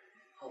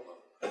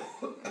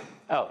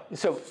 Oh,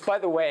 so by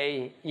the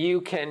way,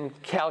 you can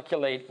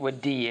calculate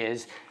what D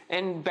is,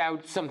 and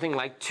about something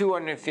like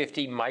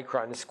 250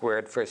 microns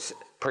squared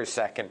per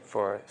second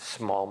for a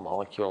small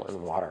molecule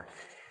in water.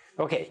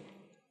 Okay.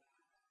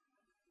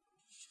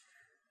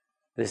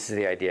 This is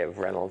the idea of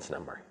Reynolds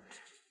number.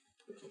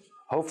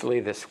 Hopefully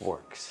this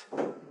works.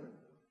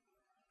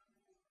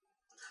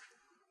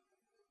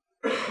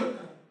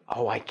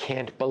 Oh, I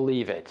can't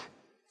believe it.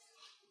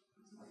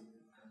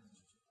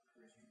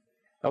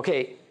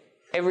 Okay,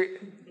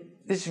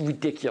 this is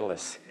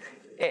ridiculous.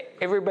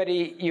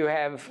 Everybody, you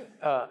have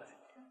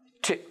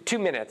 2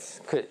 minutes.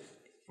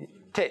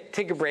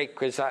 Take a break,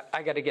 because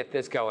I got to get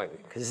this going,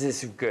 because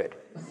this is good.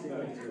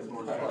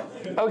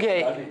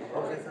 Okay.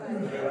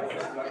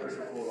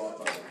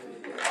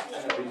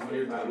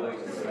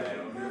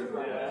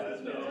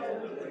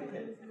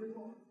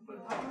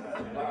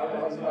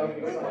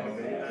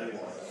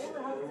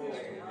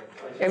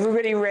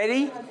 Everybody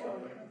ready?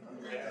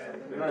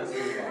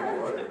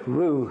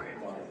 Woo.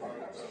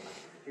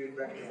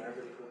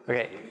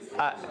 Okay.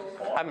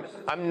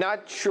 I'm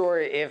not sure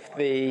if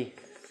the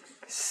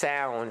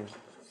sound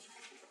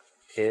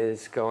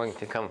is going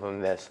to come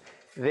from this.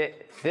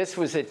 This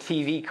was a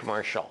TV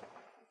commercial.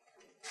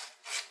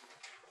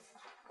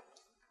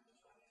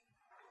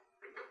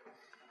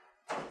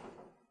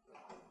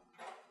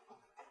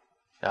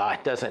 No,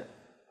 it doesn't.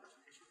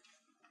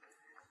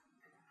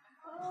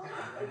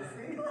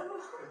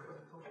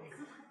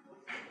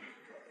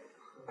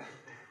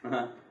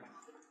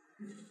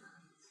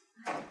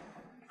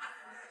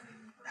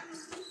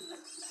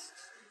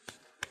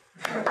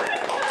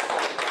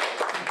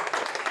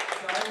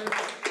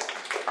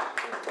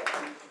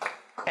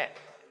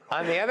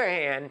 On the other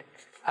hand,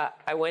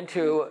 I went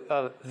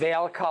to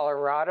Vail,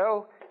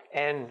 Colorado,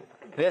 and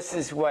this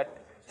is what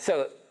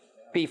So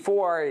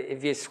before,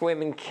 if you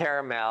swim in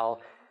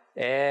caramel,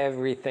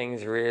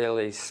 everything's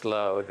really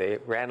slow. The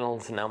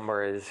Reynolds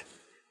number is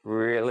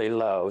really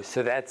low.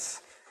 So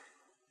that's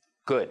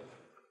good.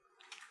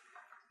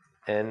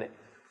 And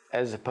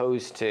as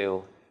opposed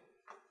to,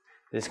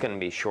 this is going to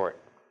be short.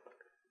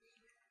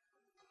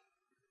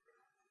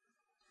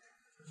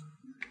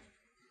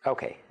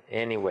 Okay,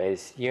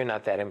 anyways, you're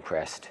not that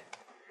impressed.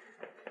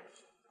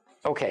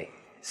 Okay,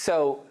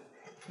 so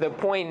the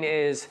point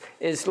is,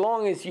 as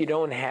long as you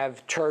don't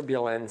have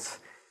turbulence,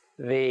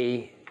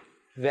 the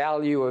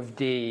value of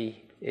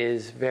D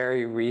is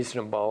very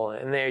reasonable,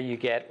 and there you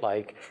get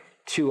like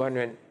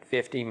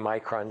 250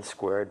 microns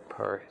squared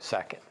per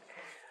second.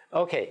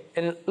 Okay,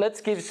 and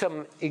let's give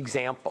some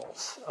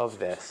examples of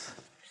this.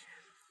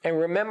 And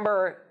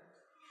remember,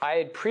 I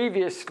had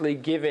previously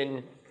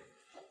given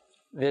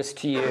this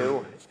to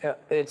you.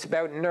 It's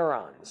about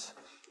neurons.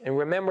 And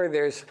remember,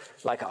 there's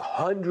like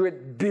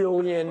 100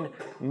 billion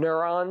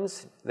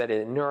neurons. That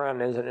is,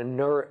 neuron is a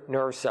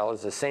nerve cell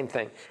is the same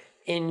thing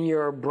in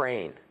your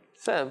brain.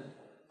 So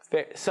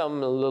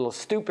some little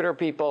stupider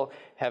people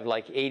have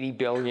like 80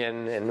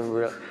 billion,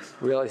 and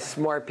really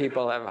smart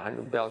people have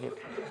 100 billion.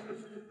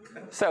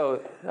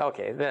 So,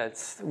 okay,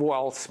 we're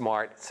all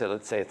smart, so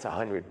let's say it's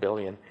 100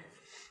 billion.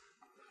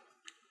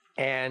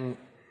 And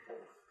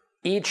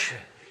each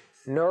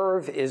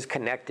nerve is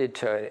connected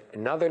to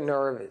another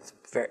nerve. It's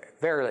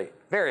very,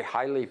 very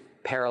highly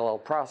parallel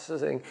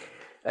processing.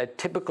 A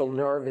typical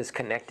nerve is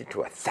connected to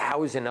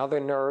 1,000 other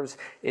nerves.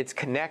 It's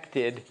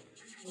connected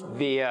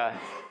via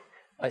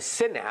a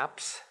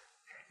synapse,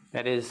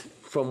 that is,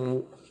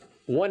 from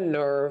one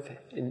nerve,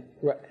 it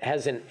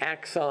has an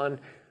axon,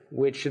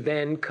 which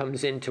then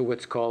comes into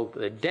what's called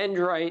the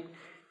dendrite,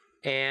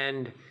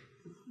 and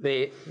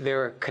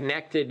they're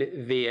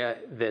connected via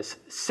this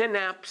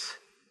synapse.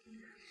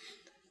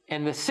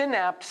 And the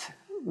synapse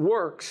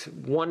works,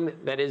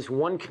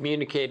 one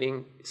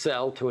communicating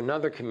cell to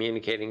another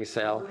communicating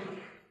cell,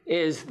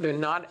 is they're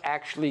not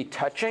actually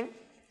touching.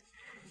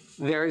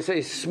 There's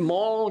a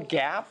small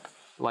gap,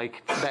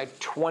 like about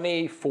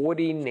 20,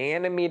 40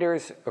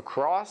 nanometers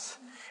across.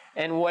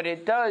 And what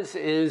it does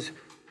is,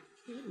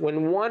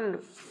 when one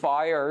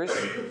fires,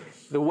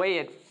 the way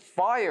it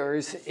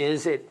fires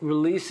is it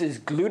releases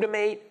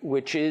glutamate,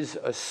 which is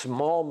a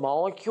small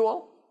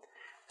molecule.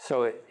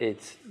 So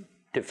its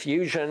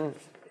diffusion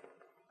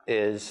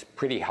is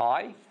pretty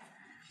high.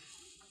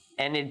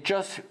 And it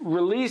just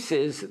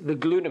releases the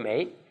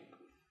glutamate.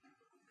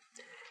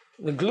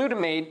 The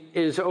glutamate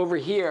is over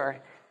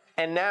here,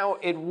 and now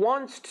it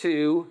wants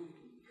to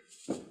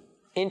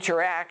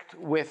interact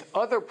with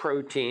other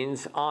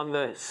proteins on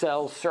the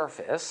cell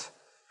surface.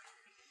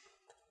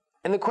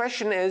 And the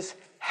question is,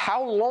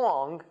 how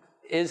long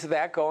is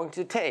that going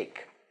to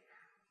take?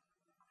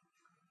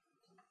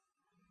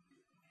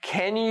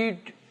 Can you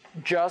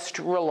just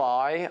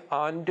rely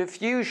on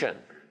diffusion?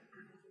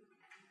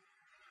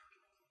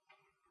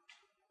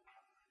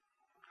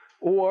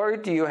 Or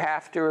do you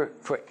have to,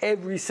 for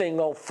every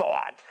single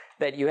thought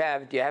that you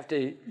have, do you have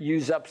to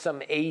use up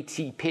some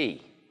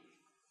ATP?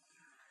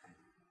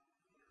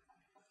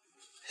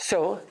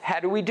 So how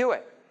do we do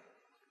it?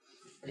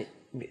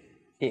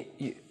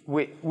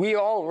 We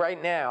all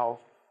right now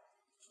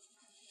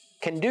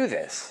can do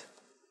this.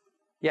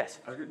 Yes?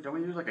 Don't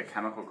we use like a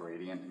chemical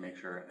gradient to make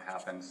sure it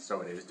happens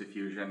so it is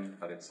diffusion,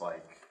 but it's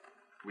like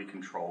we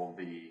control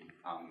the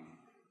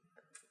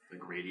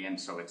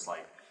gradient, so it's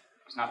like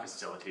it's not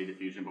facilitate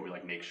diffusion, but we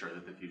like make sure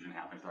that diffusion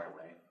happens the right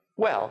way?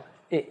 Well,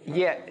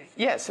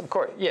 yes, of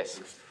course,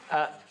 yes.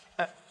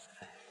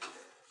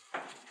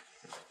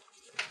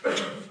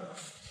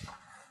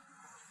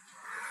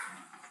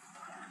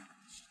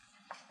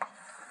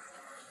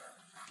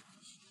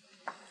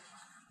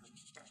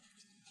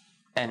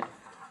 And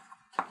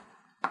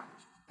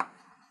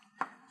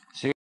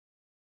so you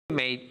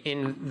made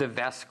in the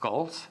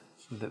vesicles,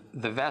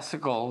 the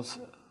vesicles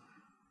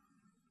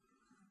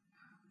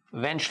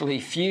eventually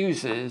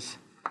fuses,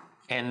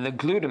 and the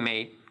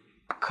glutamate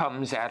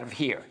comes out of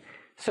here.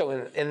 So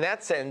in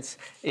that sense,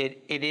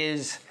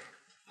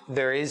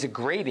 there is a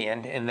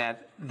gradient in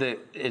that the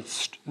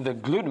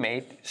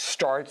glutamate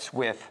starts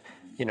with,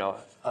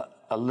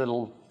 a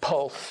little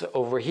pulse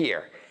over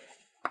here,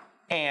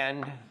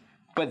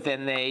 but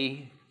then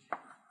they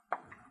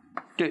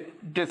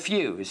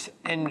diffuse.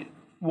 And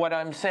what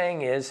I'm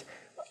saying is,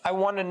 I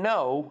want to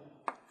know,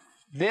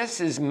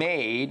 this is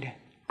made,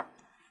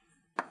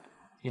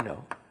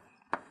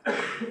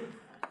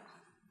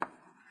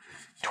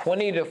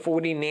 20 to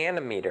 40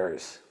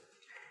 nanometers.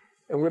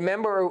 And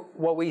remember,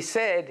 what we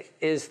said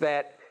is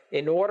that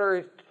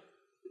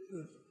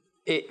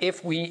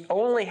if we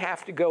only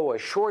have to go a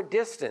short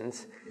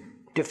distance,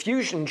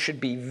 diffusion should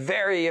be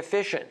very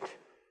efficient.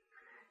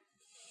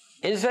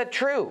 Is that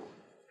true?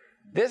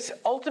 This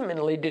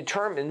ultimately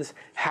determines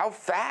how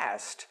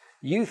fast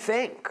you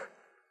think.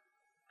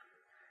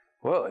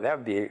 Whoa, that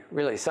would be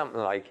really something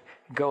like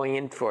going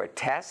in for a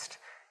test,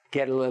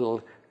 get a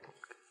little,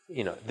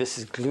 this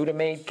is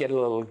glutamate, get a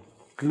little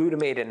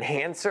glutamate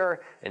enhancer,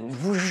 and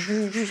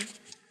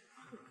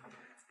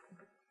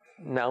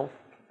No?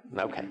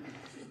 Okay.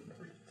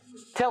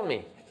 Tell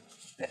me,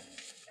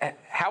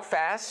 how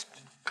fast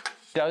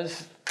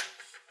does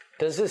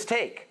this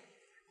take?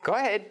 Go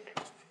ahead.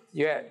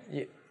 Yeah.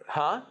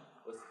 Huh?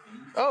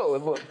 Oh,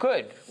 well,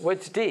 good.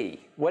 What's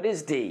D? What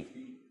is D?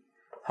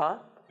 Huh?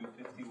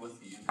 250 was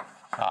the unit.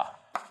 Ah.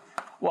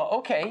 Well,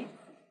 okay.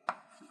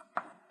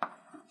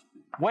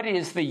 What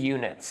is the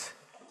units?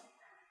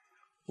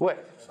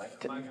 What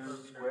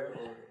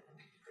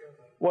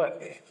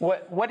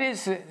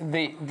is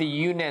the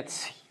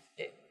units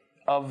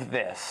of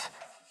this?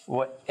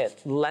 What,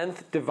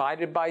 length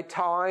divided by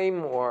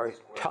time or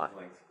time?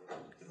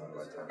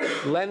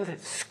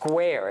 Length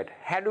squared.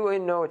 How do I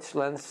know it's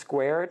length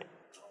squared?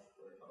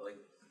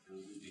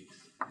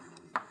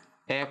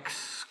 X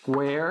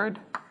squared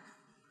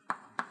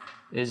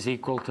is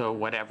equal to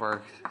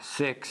whatever,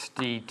 6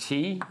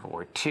 dt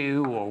or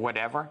 2 or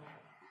whatever.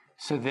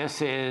 So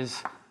this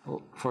is,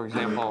 for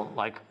example,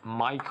 like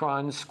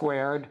micron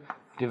squared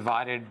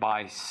divided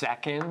by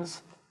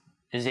seconds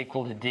is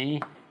equal to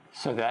d.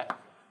 So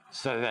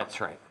that's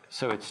right.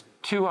 So it's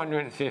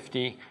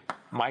 250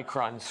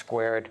 microns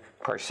squared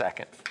per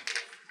second.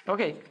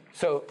 Okay,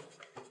 so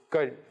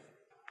good.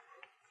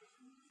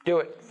 Do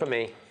it for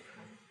me.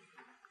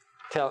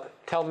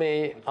 Tell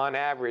me on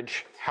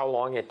average how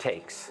long it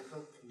takes.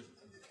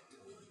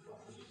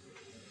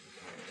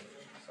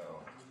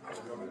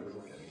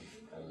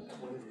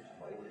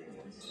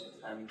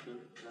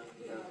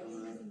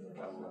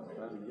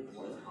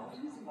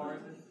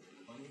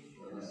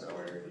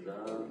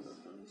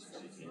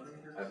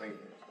 I think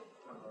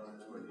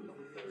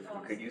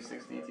we could use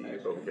 6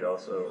 DT, but we could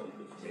also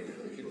maybe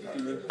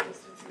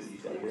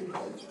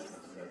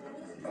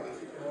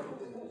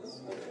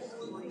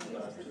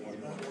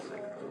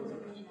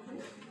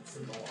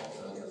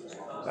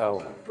Oh.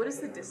 What is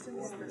the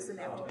distance the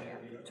synaptic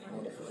gap?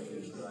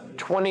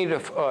 20 to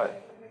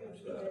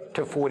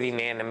 40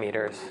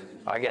 nanometers.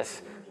 I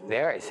guess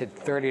there I said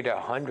 30 to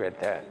 100.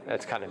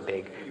 That's kind of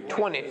big.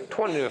 20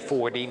 to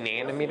 40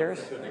 nanometers.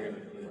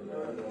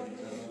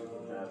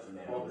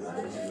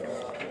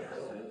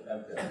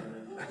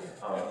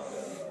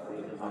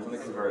 I'm going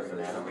to convert the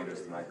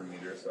nanometers to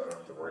micrometers, so I don't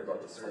have to worry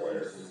about the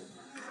square.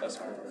 That's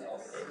cool.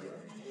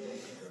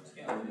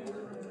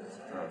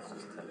 No, it's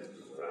just 10.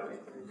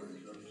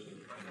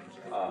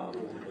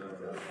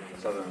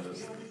 So then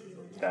just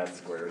that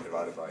square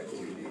divided by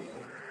 2d.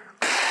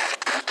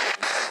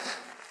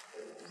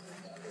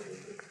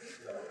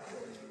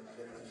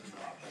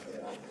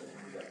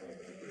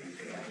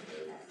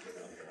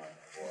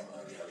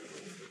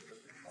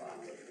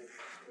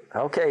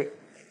 Okay.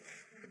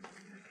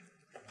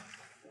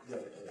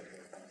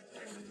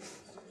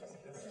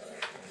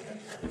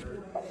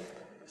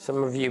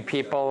 Some of you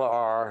people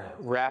are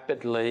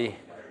rapidly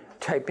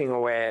typing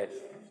away at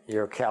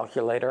your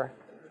calculator.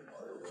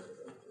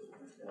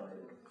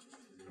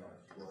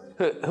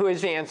 Who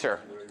is the answer?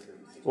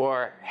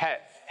 Or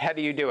how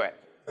do you do it?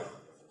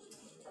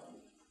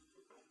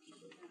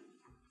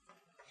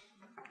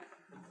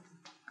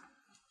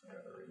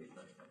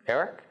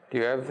 Eric, do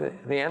you have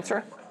the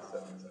answer?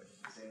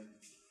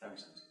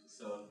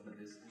 So the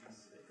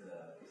distance, the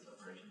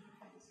separation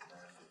between the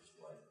snap is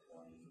like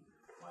 20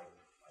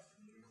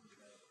 micrometers.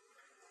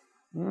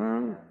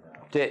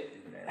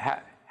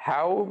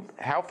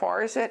 How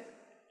far is it?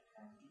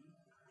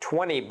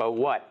 20, but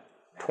what?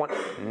 20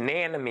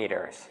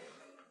 nanometers.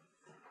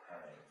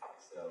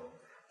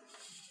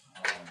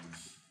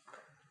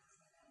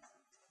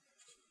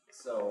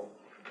 So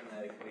in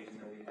that equation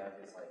that we have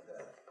is like the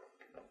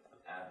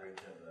average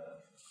of the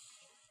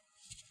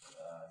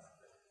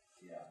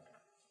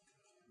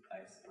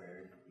x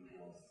squared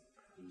equals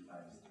 2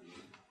 times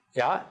 3.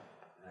 Yeah.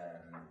 Then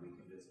we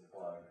can just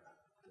plug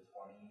the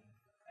 20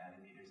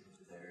 nanometers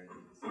into there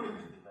and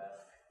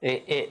do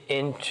that.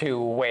 Into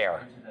where?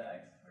 Into the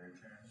x squared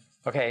term.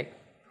 Okay.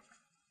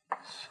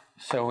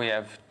 So we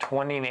have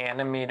 20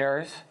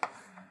 nanometers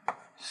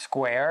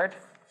squared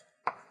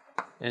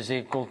is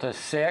equal to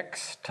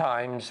 6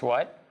 times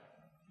what?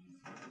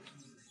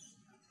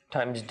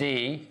 Times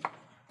d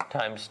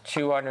times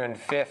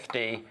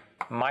 250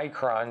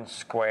 microns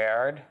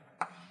squared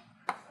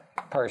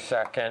per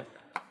second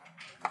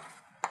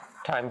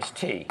times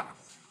t.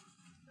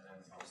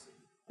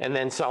 And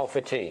then solve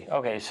for t.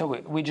 Okay, so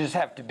we just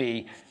have to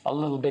be a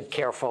little bit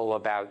careful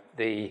about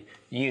the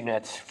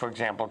units. For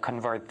example,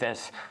 convert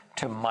this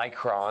to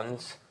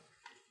microns.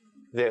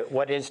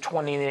 What is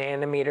 20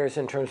 nanometers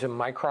in terms of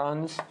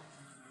microns?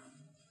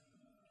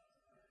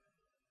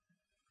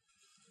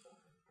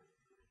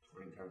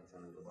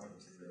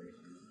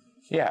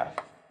 Yeah.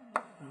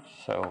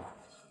 So,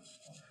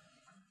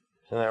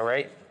 isn't that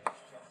right?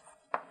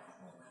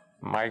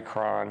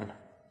 Micron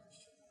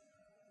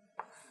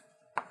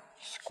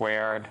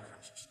squared.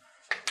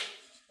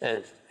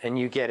 And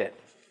you get it.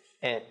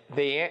 And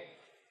the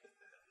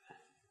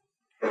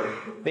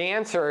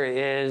answer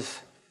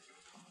is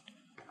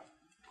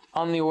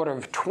on the order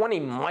of 20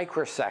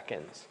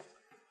 microseconds.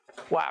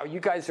 Wow, you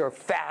guys are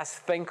fast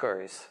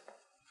thinkers.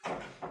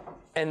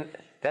 And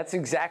that's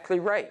exactly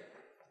right.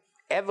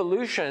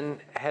 evolution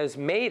has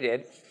made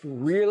it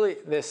really,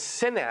 this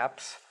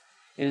synapse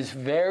is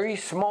very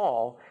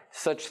small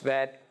such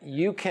that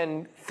you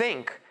can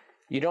think,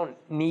 you don't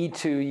need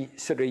to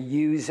sort of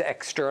use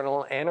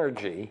external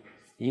energy.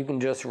 You can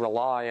just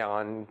rely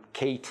on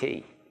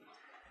KT.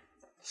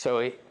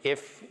 So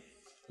if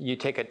you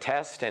take a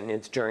test and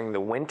it's during the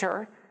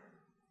winter,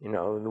 in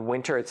the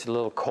winter it's a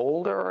little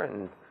colder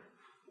and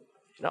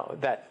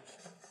that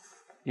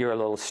you're a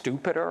little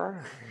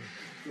stupider.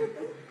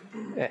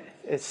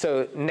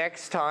 So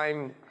next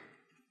time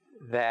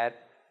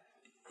that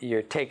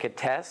you take a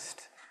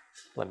test,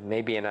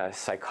 maybe in a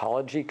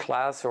psychology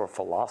class or a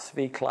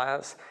philosophy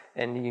class,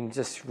 and you can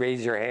just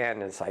raise your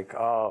hand, it's like,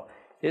 oh,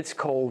 it's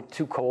cold,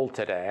 too cold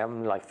today.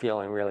 I'm like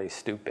feeling really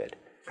stupid.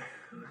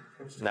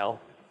 No?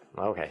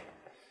 Okay.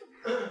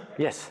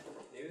 Yes?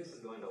 Maybe this is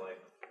going to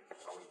like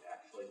how we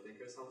actually think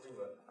or something,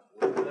 but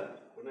wouldn't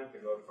I have to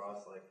go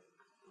across like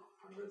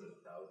hundreds of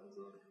thousands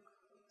of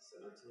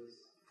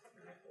sentences?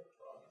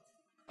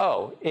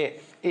 Oh,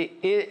 is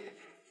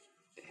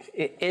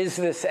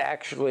this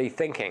actually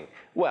thinking?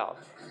 Well,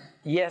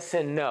 yes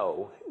and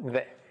no.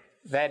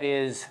 That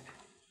is,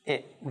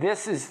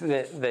 this is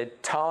the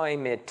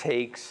time it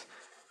takes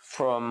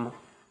from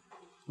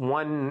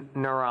one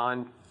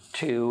neuron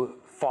to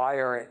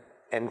fire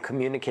and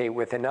communicate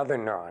with another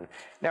neuron.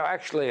 Now,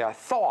 actually, a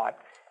thought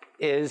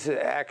is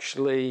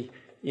actually,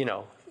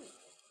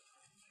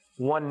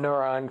 one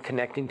neuron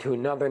connecting to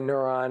another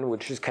neuron,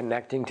 which is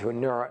connecting to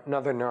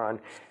another neuron.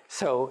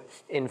 So,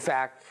 in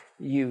fact,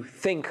 you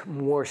think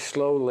more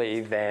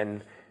slowly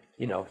than,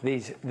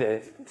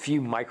 the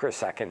few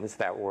microseconds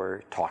that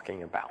we're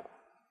talking about.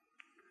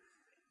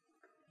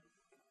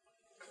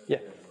 Yeah.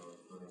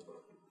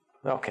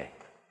 Okay.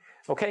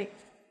 Okay.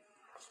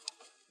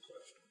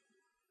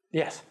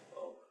 Yes.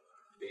 Well,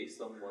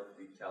 based on what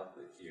we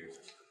calculate here,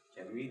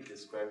 can we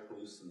describe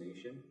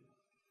hallucination?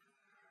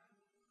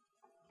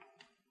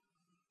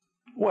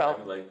 Well,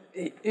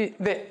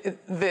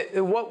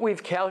 what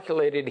we've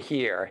calculated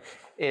here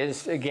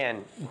is,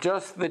 again,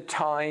 just the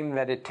time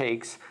that it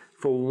takes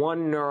for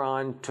one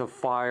neuron to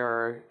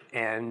fire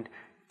and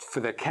for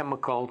the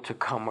chemical to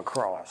come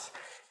across.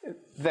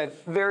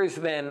 That there's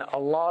then a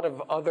lot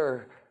of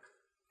other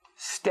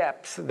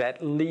steps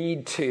that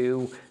lead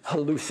to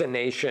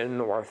hallucination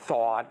or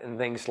thought and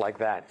things like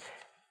that.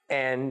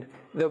 And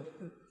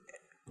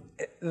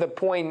the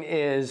point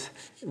is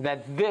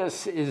that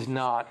this is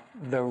not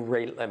the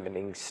rate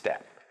limiting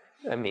step.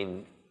 I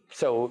mean,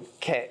 so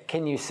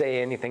can you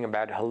say anything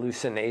about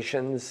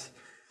hallucinations?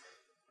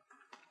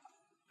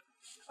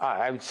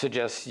 I would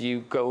suggest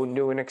you go and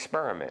do an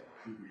experiment.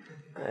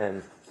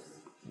 And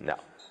no.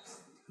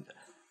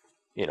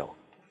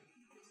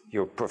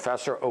 Your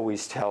professor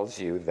always tells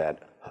you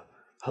that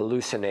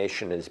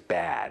hallucination is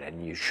bad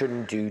and you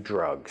shouldn't do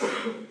drugs.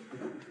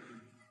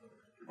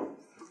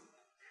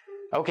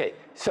 Okay,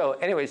 so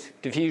anyways,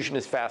 diffusion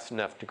is fast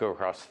enough to go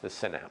across the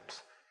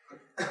synapse.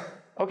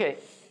 Okay,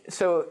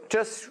 so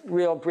just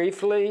real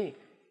briefly,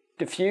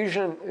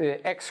 diffusion,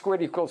 x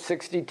squared equals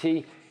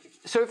 60t.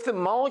 So if the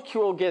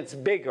molecule gets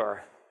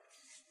bigger,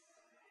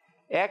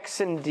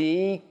 x and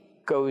d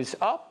goes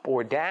up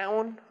or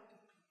down.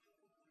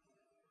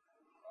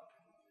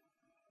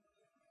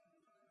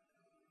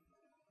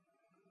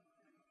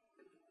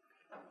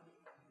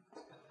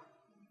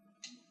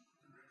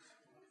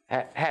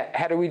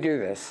 How do we do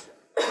this?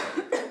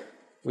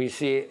 We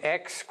see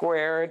x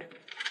squared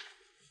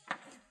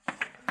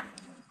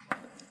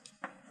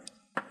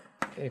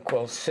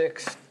equals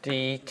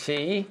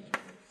 6dt,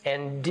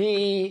 and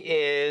d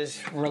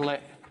is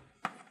what?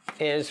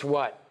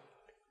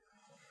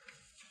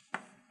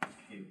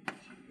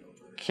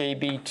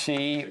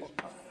 kbt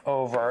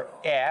over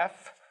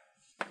f,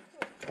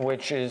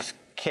 which is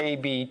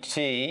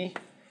kbt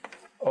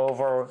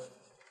over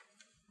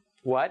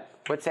what?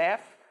 What's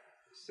f?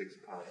 6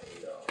 pi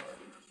eta r.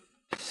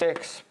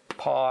 6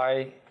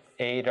 pi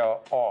eta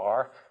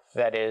r,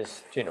 that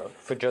is,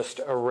 for just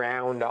a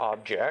round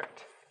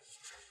object.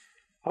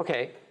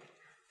 Okay,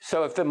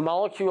 so if the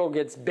molecule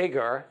gets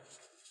bigger,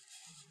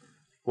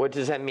 what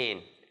does that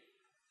mean?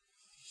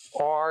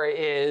 R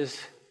is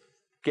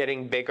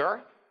getting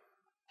bigger,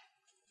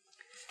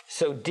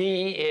 so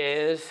D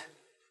is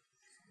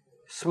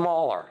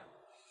smaller.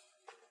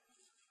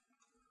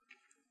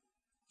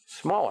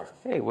 Smaller.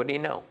 Hey, what do you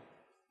know?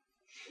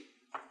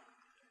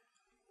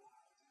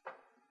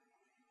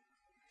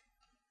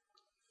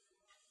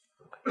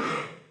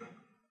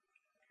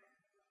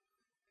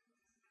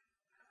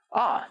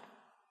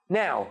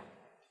 Now,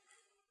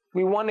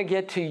 we want to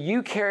get to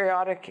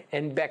eukaryotic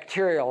and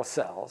bacterial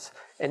cells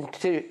and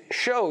to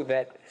show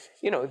that,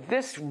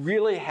 this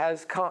really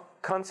has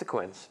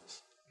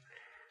consequences.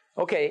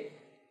 Okay,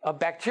 a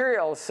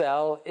bacterial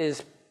cell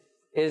is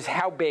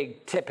how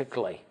big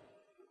typically?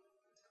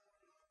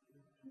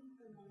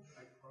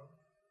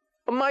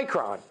 A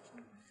micron.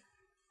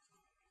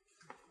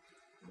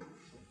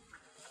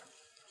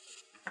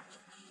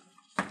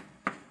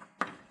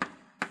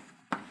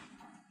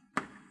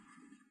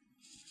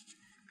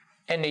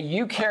 And a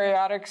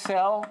eukaryotic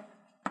cell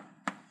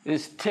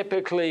is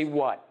typically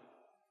what?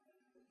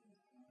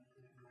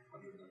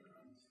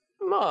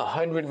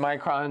 100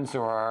 microns,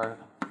 or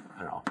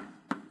I don't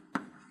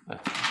know,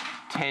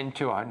 10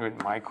 to 100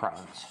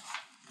 microns.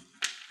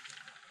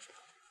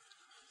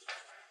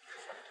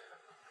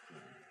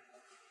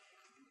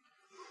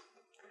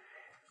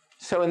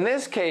 So in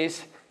this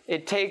case,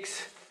 it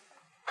takes,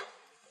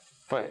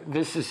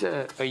 this is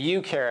a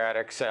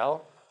eukaryotic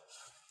cell,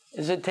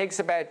 it takes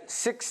about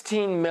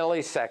 16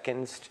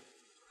 milliseconds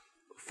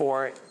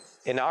for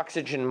an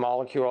oxygen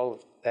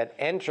molecule that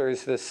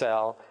enters the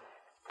cell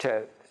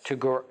to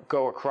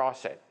go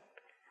across it.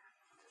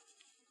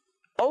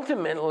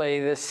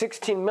 Ultimately, the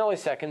 16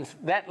 milliseconds,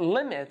 that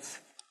limits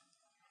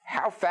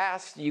how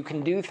fast you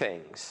can do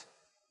things.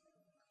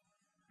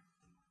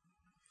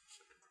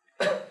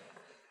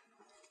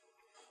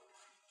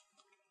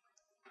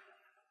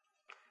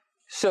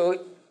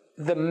 So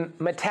the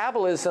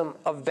metabolism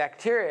of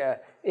bacteria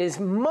is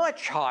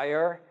much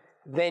higher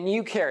than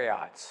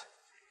eukaryotes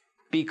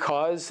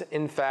because,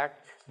 in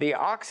fact, the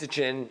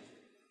oxygen,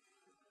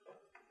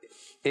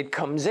 it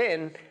comes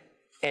in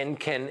and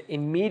can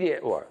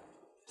immediately,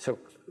 so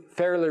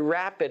fairly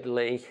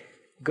rapidly,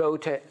 go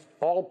to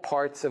all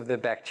parts of the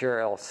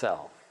bacterial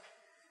cell.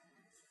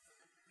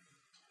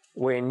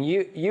 When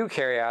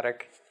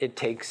eukaryotic, it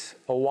takes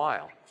a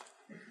while.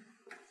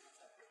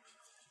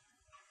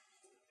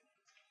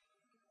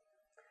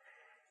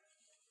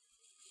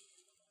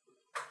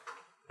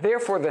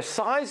 Therefore, the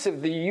size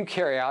of the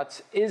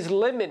eukaryotes is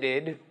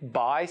limited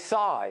by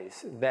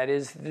size. That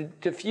is the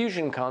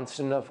diffusion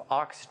constant of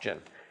oxygen.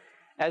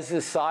 As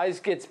the size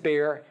gets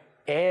bigger,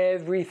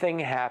 everything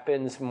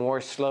happens more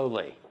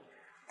slowly.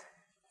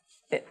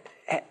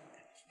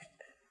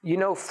 You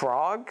know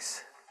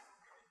frogs?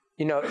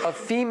 You know, a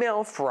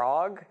female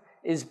frog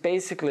is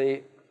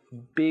basically a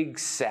big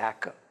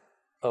sac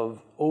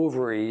of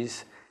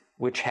ovaries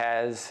which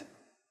has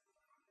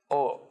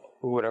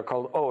what are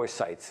called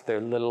oocytes.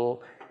 They're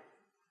little,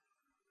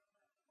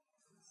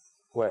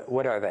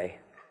 what are they?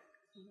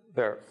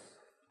 They're,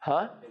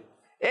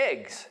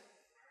 eggs.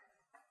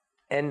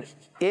 And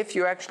if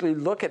you actually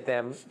look at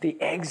them, the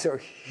eggs are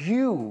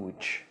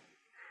huge.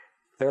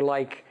 They're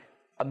like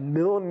 1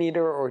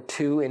 millimeter or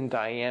 2 in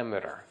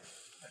diameter.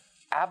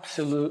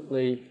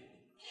 Absolutely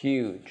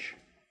huge.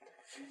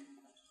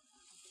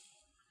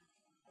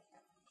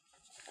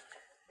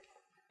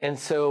 And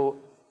so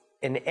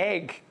an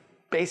egg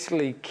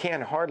basically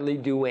can't hardly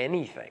do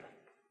anything.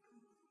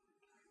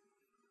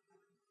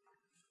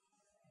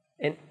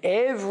 And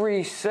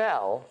every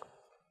cell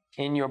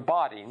in your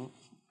body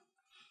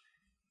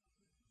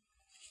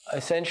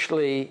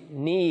essentially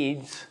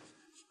needs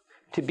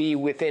to be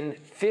within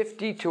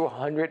 50 to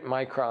 100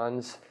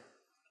 microns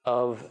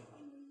of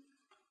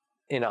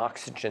an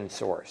oxygen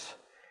source.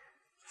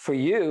 For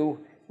you,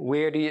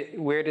 where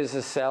does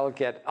a cell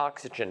get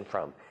oxygen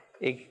from?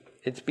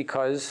 It's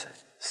because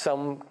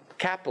some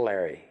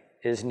capillary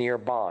is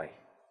nearby.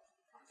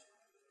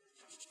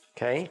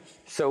 Okay?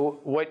 So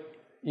what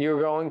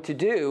you're going to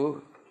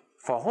do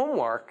for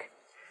homework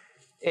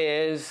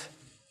is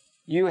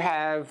you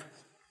have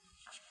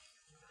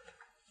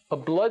a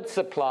blood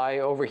supply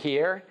over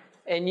here,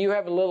 and you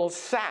have a little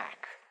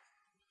sac.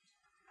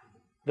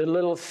 The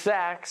little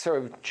sacs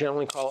are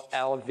generally called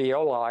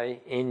alveoli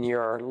in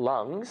your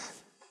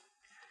lungs.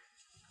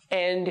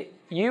 And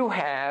you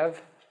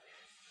have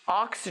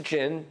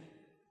oxygen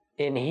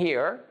in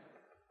here.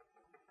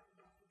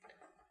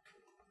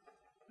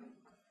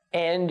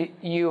 And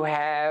you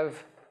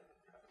have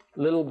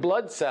little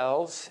blood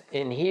cells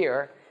in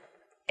here.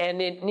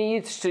 And it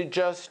needs to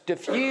just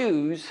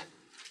diffuse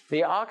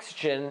the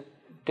oxygen,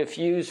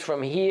 diffuse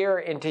from here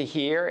into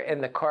here,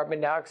 and the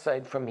carbon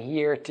dioxide from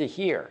here to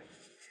here.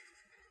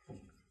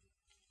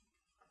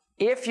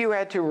 If you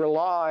had to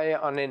rely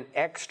on an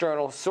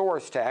external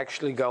source to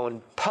actually go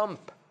and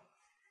pump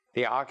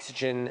the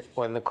oxygen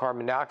and the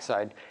carbon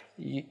dioxide,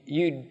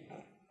 you'd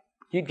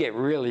get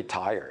really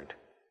tired.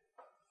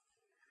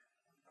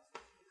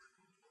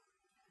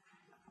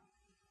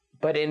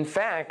 But in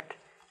fact,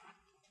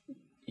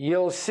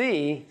 you'll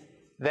see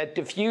that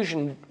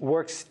diffusion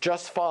works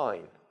just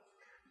fine.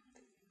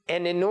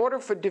 And in order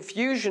for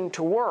diffusion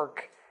to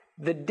work,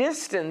 the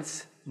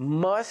distance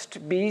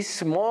must be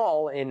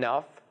small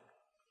enough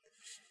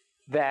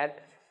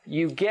that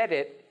you get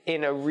it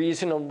in a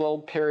reasonable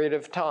period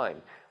of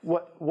time.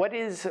 What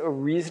is a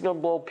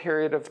reasonable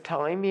period of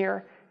time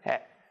here?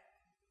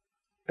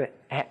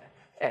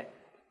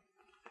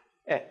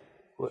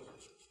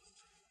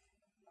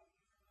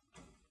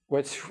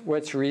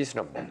 What's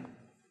reasonable?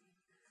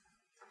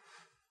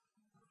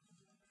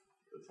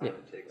 The time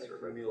it takes for a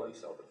red blood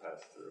cell to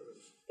pass through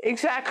it.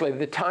 Exactly,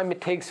 the time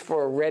it takes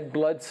for a red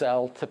blood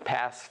cell to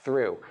pass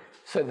through.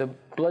 So the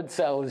blood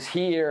cell is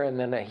here, and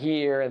then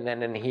here, and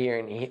then in here,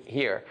 and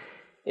here.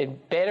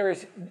 It better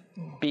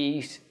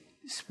be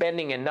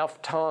spending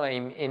enough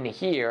time in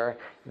here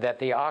that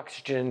the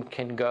oxygen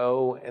can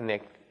go and the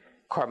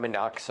carbon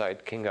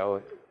dioxide can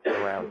go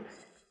around.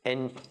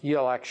 And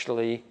you'll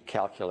actually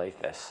calculate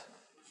this.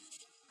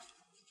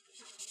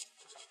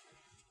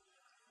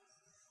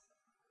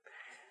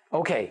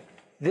 Okay,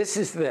 this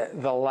is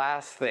the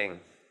last thing.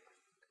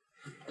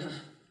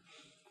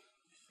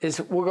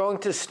 Is we're going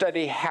to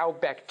study how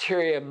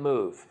bacteria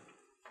move.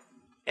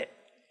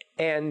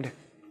 And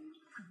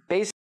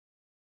basically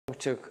what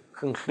to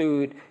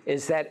conclude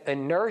is that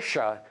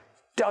inertia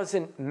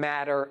doesn't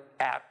matter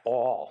at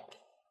all.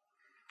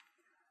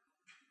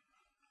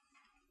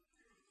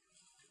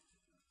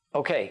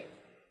 Okay,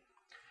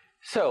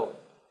 so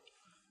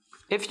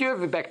if you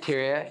have a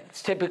bacteria,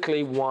 it's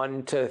typically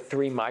 1 to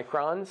 3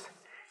 microns,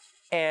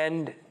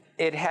 and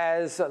it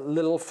has a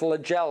little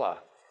flagella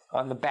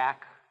on the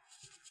back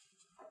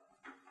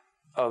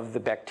of the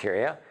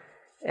bacteria,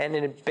 and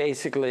it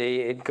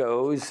basically it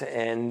goes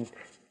and,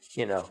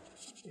 you know,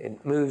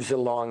 it moves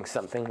along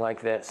something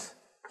like this.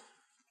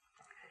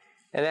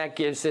 And that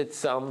gives it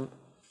some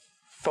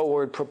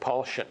forward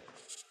propulsion.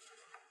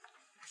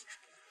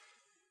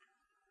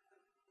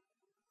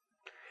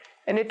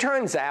 And it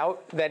turns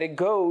out that it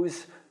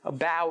goes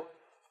about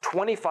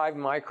 25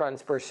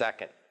 microns per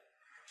second.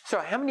 So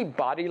how many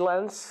body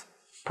lengths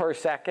per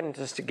second,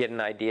 just to get an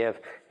idea if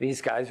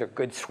these guys are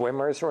good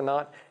swimmers or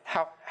not?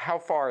 How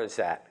far is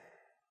that?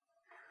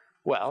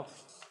 Well,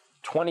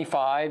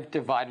 25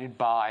 divided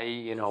by,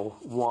 you know,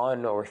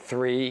 1 or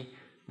 3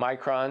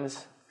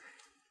 microns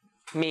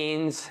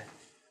means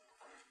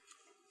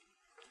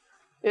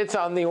it's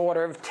on the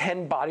order of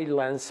 10 body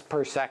lengths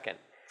per second.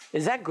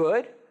 Is that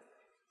good?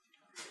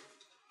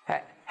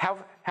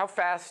 How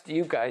fast do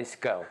you guys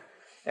go?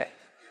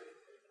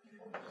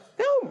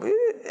 No,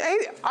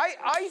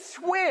 I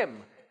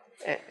swim.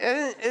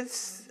 And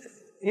it's,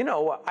 you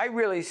know, I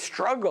really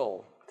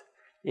struggle,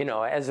 you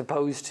know, as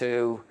opposed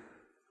to,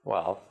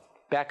 well,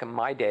 back in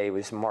my day it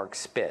was Mark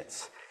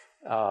Spitz.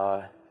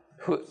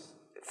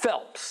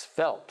 Phelps.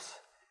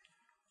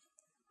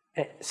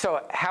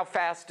 So how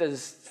fast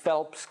does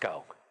Phelps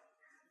go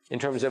in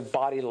terms of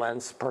body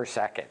lengths per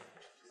second?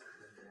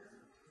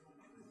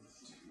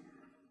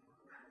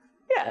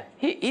 Yeah,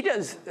 he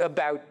does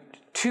about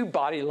 2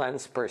 body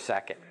lengths per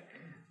second,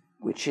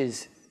 which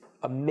is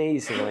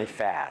amazingly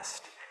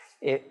fast.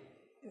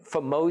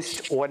 For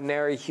most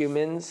ordinary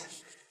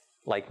humans,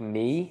 like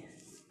me,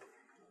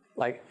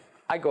 like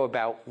I go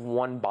about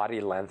 1 body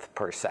length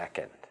per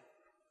second.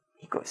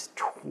 He goes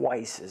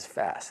twice as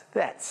fast.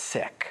 That's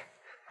sick.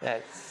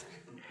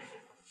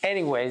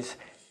 Anyways,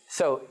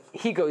 so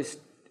he goes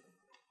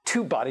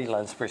 2 body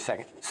lengths per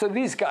second. So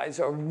these guys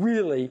are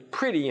really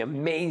pretty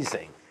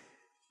amazing.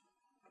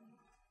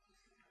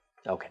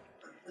 Okay,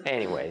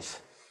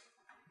 anyways.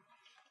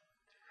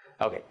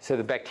 Okay, so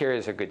the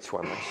bacteria are good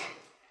swimmers.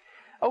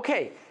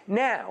 Okay,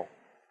 now,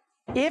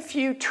 if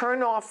you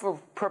turn off a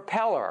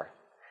propeller,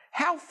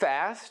 how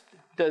fast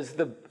does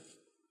the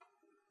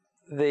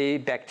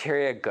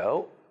bacteria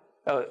go?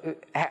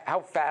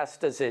 How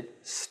fast does it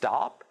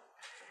stop?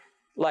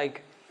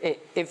 Like,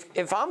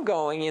 if I'm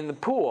going in the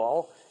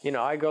pool, you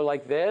know, I go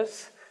like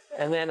this,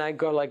 and then I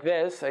go like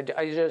this, I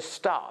just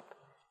stop.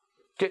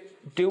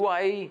 Do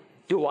I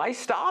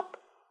stop?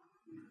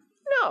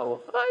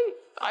 No,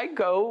 I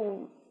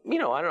go, you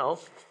know, I don't know,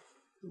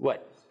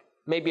 what,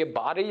 maybe a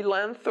body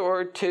length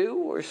or 2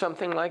 or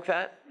something like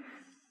that.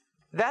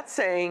 That's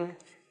saying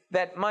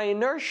that my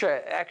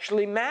inertia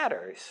actually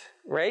matters,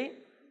 right?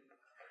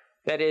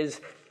 That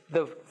is,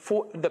 the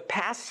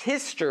past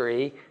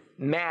history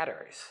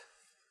matters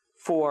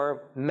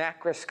for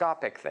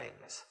macroscopic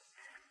things.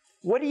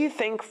 What do you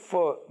think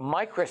for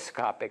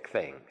microscopic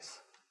things?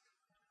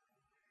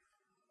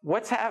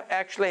 What's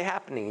actually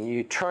happening?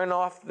 You turn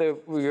off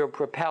your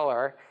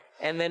propeller,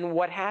 and then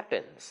what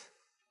happens?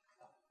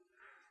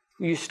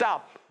 You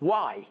stop.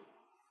 Why?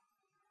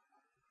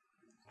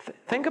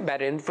 Think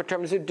about it in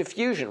terms of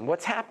diffusion.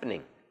 What's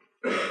happening?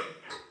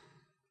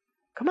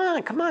 Come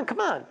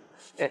on.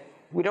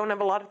 We don't have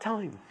a lot of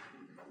time.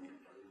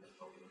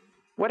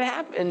 What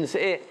happens?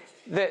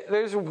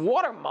 There's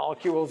water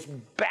molecules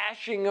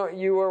bashing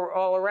you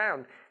all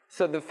around.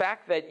 So the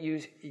fact that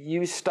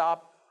you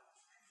stop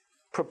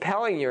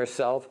propelling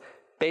yourself,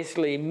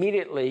 basically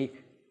immediately,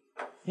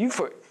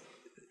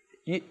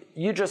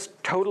 you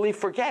just totally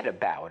forget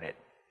about it.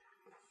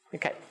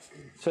 Okay,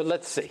 so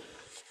let's see.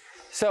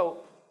 So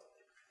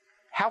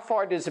how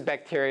far does a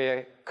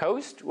bacteria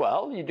coast?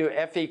 Well, you do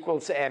F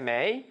equals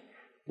ma.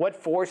 What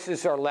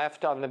forces are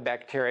left on the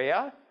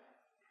bacteria?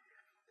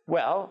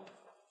 Well,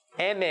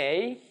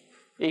 ma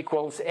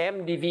equals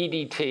m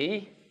dv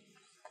dt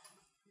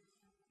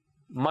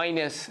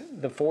minus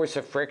the force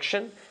of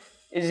friction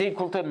is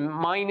equal to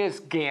minus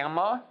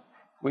gamma,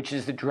 which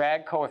is the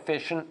drag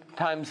coefficient,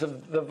 times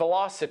the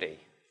velocity.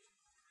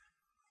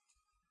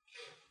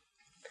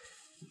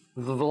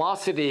 The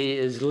velocity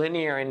is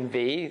linear in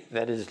v,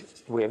 that is,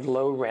 we have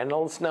low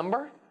Reynolds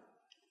number.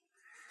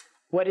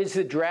 What is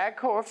the drag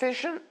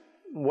coefficient?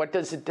 What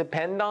does it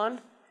depend on?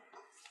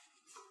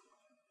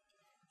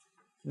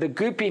 The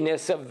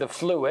goopiness of the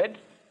fluid,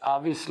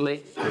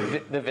 obviously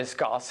the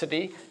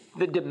viscosity,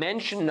 the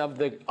dimension of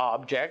the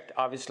object,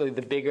 obviously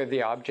the bigger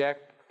the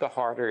object, the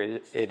harder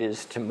it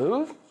is to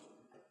move.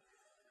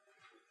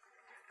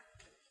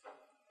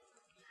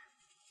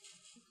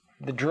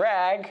 the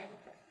drag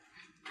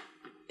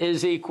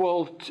is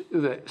equal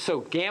to,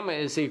 so gamma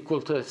is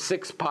equal to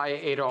 6 pi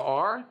eta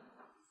r.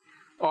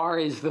 R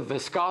is the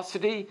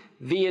viscosity,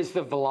 V is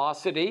the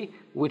velocity,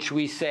 which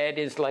we said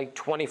is like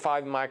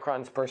 25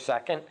 microns per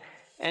second,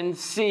 and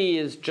C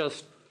is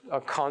just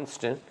a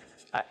constant.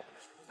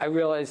 I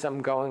realize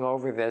I'm going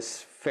over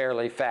this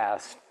fairly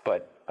fast,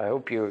 but I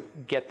hope you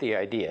get the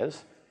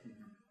ideas.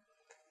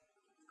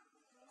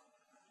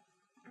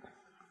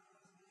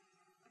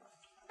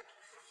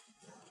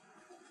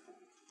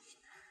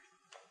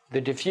 The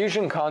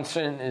diffusion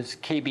constant is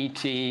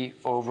kBT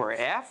over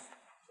F.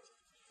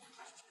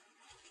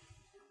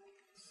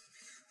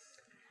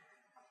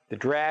 The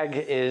drag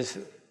is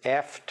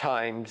F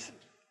times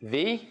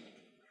V.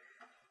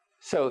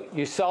 So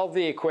you solve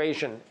the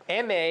equation.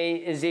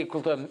 MA is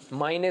equal to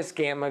minus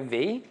gamma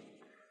V.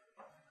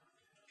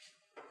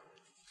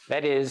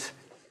 That is,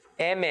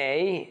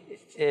 MA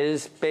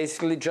is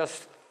basically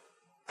just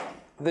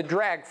the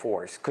drag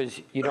force, because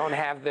you don't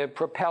have the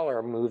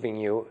propeller moving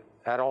you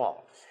at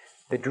all.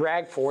 The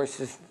drag force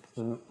is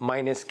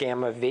minus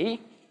gamma V.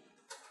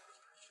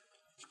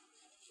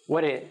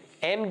 What is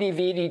m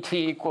dv dt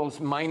equals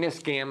minus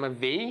gamma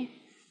V.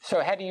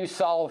 So how do you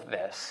solve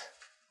this?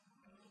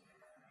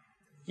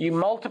 You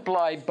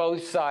multiply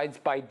both sides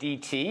by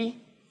dt,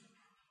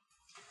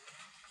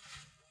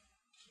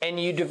 and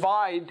you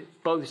divide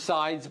both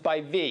sides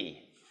by V.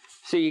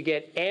 So you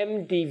get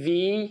m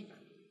dv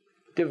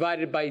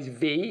divided by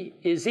V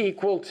is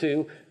equal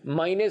to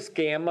minus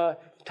gamma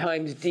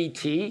times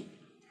dt.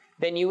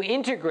 Then you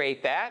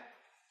integrate that.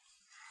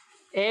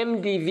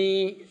 M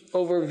dv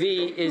over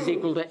V is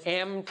equal to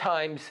m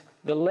times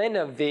the ln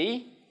of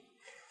V,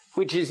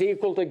 which is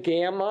equal to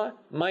gamma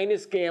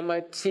minus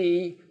gamma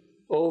t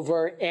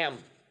over m.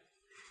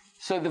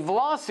 So the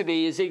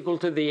velocity is equal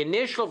to the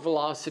initial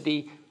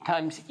velocity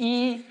times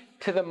e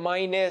to the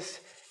minus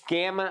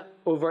gamma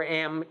over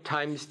m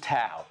times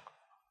tau.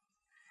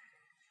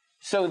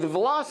 So the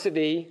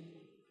velocity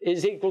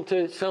is equal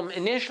to some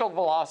initial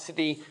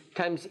velocity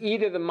times e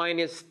to the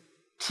minus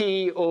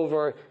t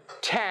over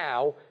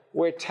tau,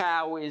 where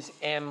tau is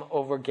m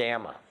over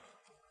gamma.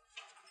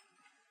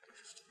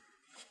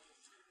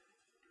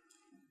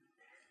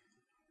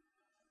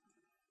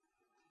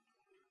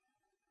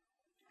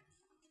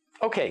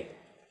 Okay,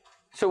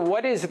 so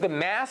what is the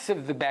mass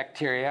of the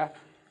bacteria?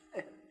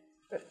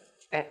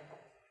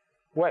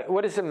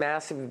 What is the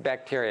mass of the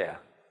bacteria?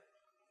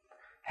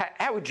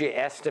 How would you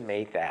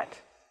estimate that?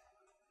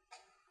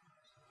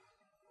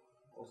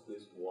 Mostly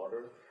it's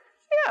water.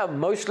 Yeah,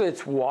 mostly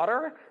it's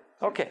water.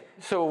 Okay,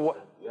 so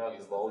what? You have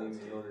the volume,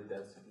 you know the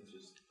density,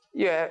 just.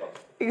 Yeah,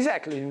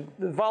 exactly.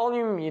 The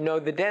volume, you know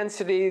the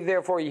density,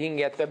 therefore you can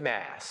get the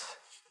mass.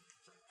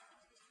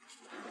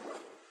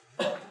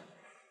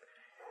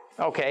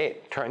 Okay,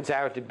 it turns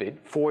out to be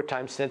 4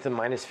 times 10 to the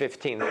minus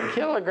 15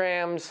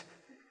 kilograms.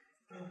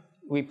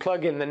 We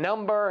plug in the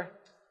number,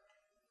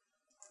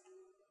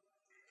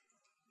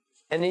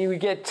 and then we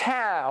get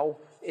tau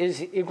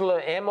is equal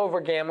to m over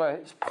gamma,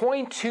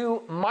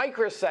 0.2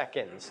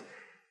 microseconds.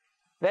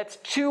 That's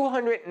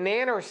 200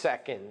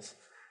 nanoseconds.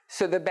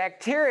 So the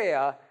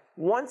bacteria,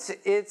 once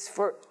it's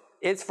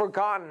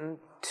forgotten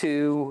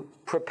to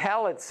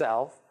propel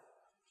itself,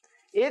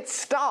 it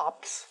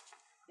stops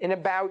in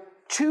about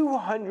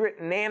 200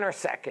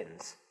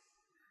 nanoseconds.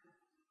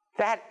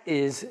 That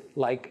is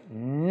like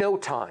no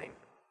time.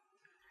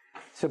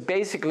 So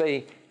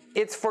basically,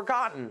 it's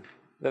forgotten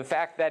the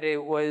fact that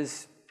it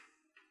was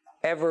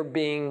ever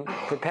being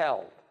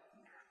propelled.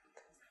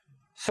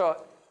 So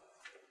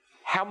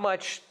how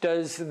much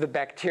does the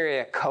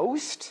bacteria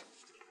coast?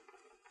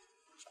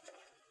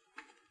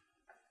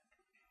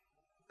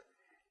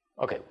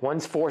 Okay,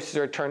 once forces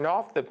are turned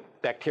off, the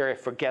bacteria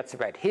forgets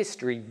about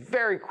history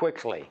very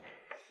quickly.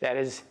 That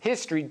is,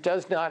 history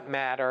does not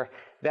matter.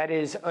 That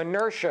is,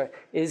 inertia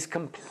is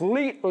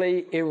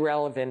completely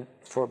irrelevant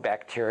for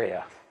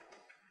bacteria.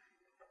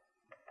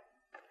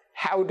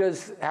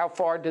 How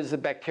far does the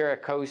bacteria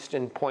coast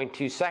in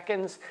 0.2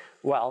 seconds?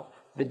 Well,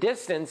 the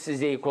distance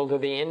is equal to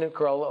the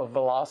integral of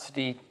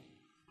velocity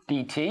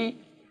dt,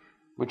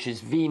 which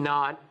is v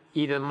naught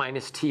e to the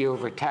minus t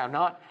over tau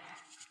naught.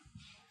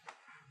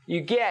 You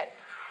get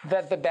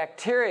that the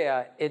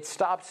bacteria, it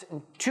stops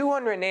in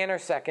 200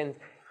 nanoseconds,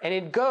 and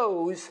it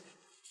goes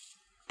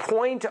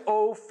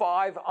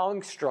 0.05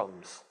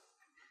 angstroms,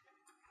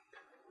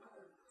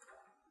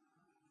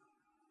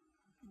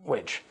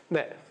 which,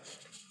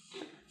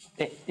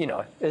 you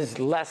know, is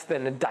less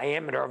than the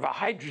diameter of a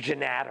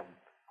hydrogen atom.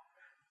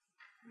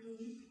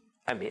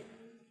 I mean,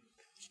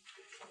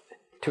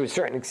 to a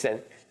certain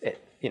extent,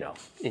 you know,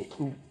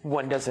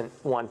 one doesn't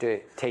want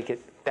to take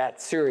it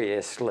that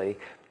seriously.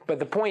 But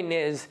the point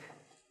is,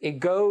 it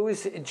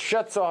goes, it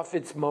shuts off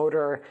its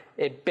motor,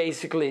 it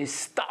basically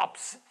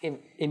stops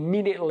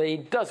immediately,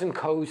 doesn't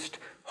coast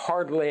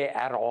hardly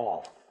at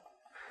all.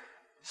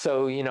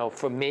 So, you know,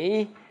 for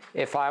me,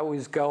 if I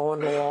was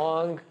going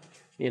along,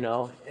 you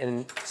know,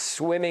 and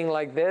swimming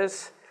like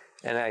this,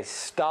 and I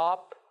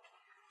stop,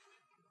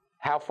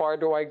 how far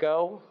do I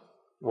go?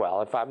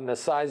 Well, if I'm the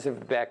size of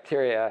the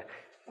bacteria,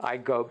 I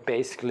go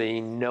basically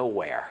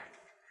nowhere,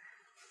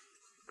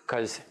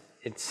 because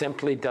it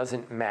simply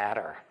doesn't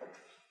matter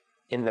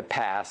in the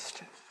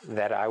past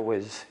that I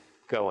was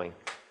going.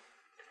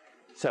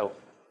 So,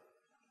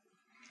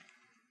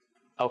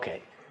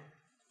 okay,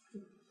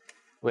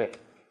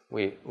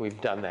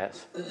 we've done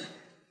this.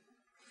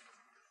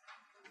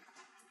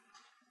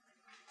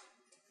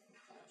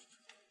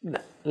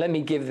 Let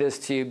me give this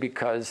to you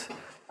because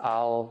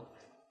I'll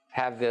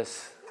have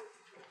this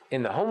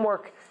in the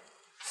homework.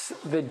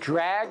 The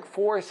drag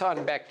force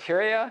on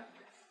bacteria,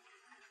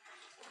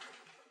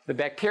 the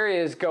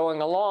bacteria is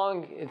going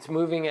along, it's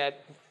moving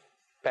at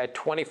about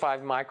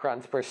 25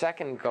 microns per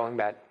second, going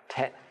about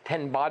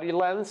 10 body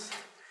lengths.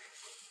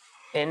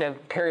 In a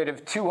period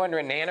of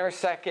 200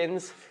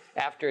 nanoseconds,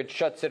 after it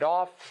shuts it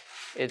off,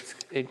 it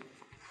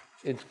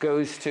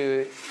goes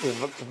to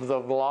the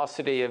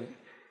velocity of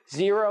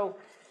 0.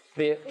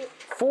 The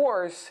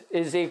force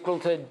is equal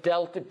to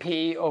delta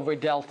P over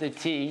delta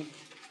T.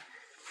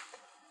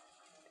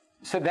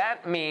 So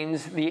that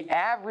means the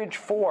average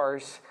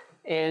force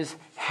is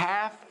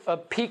half a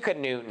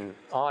piconewton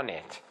on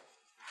it.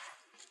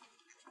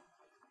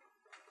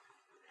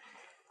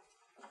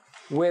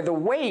 Where the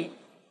weight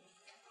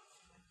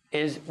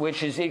is,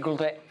 which is equal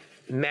to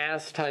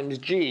mass times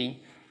g,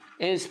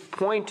 is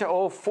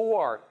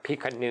 0.04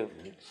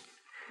 piconewtons.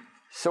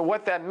 So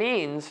what that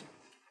means,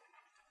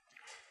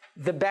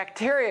 the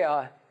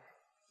bacteria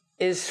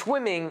is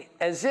swimming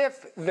as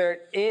if they're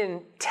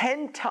in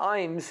 10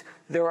 times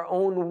their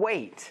own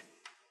weight.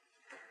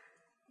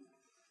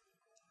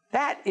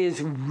 That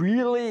is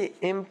really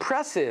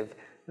impressive.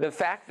 The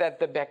fact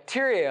that the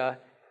bacteria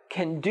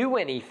can do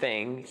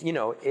anything, you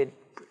know,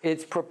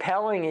 it's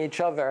propelling each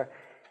other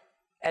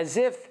as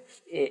if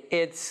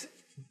it's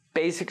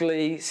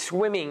basically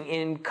swimming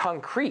in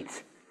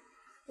concrete.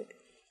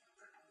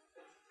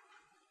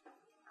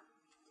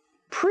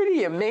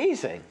 Pretty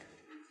amazing.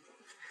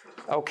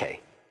 Okay,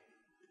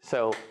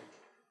 so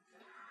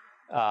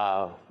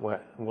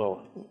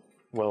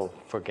we'll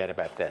forget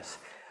about this.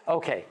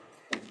 Okay,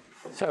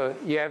 so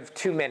you have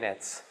 2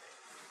 minutes.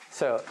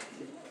 So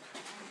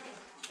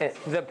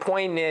the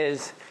point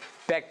is,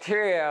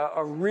 bacteria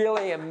are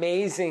really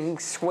amazing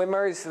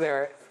swimmers.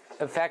 They're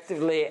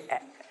effectively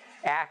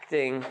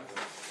acting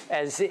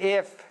as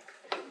if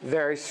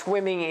they're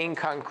swimming in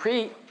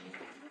concrete.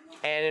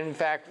 And in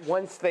fact,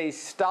 once they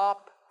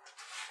stop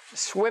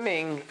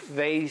swimming,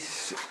 they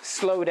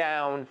slow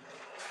down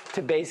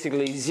to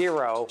basically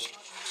 0,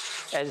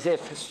 as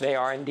if they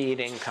are indeed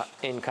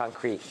in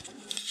concrete.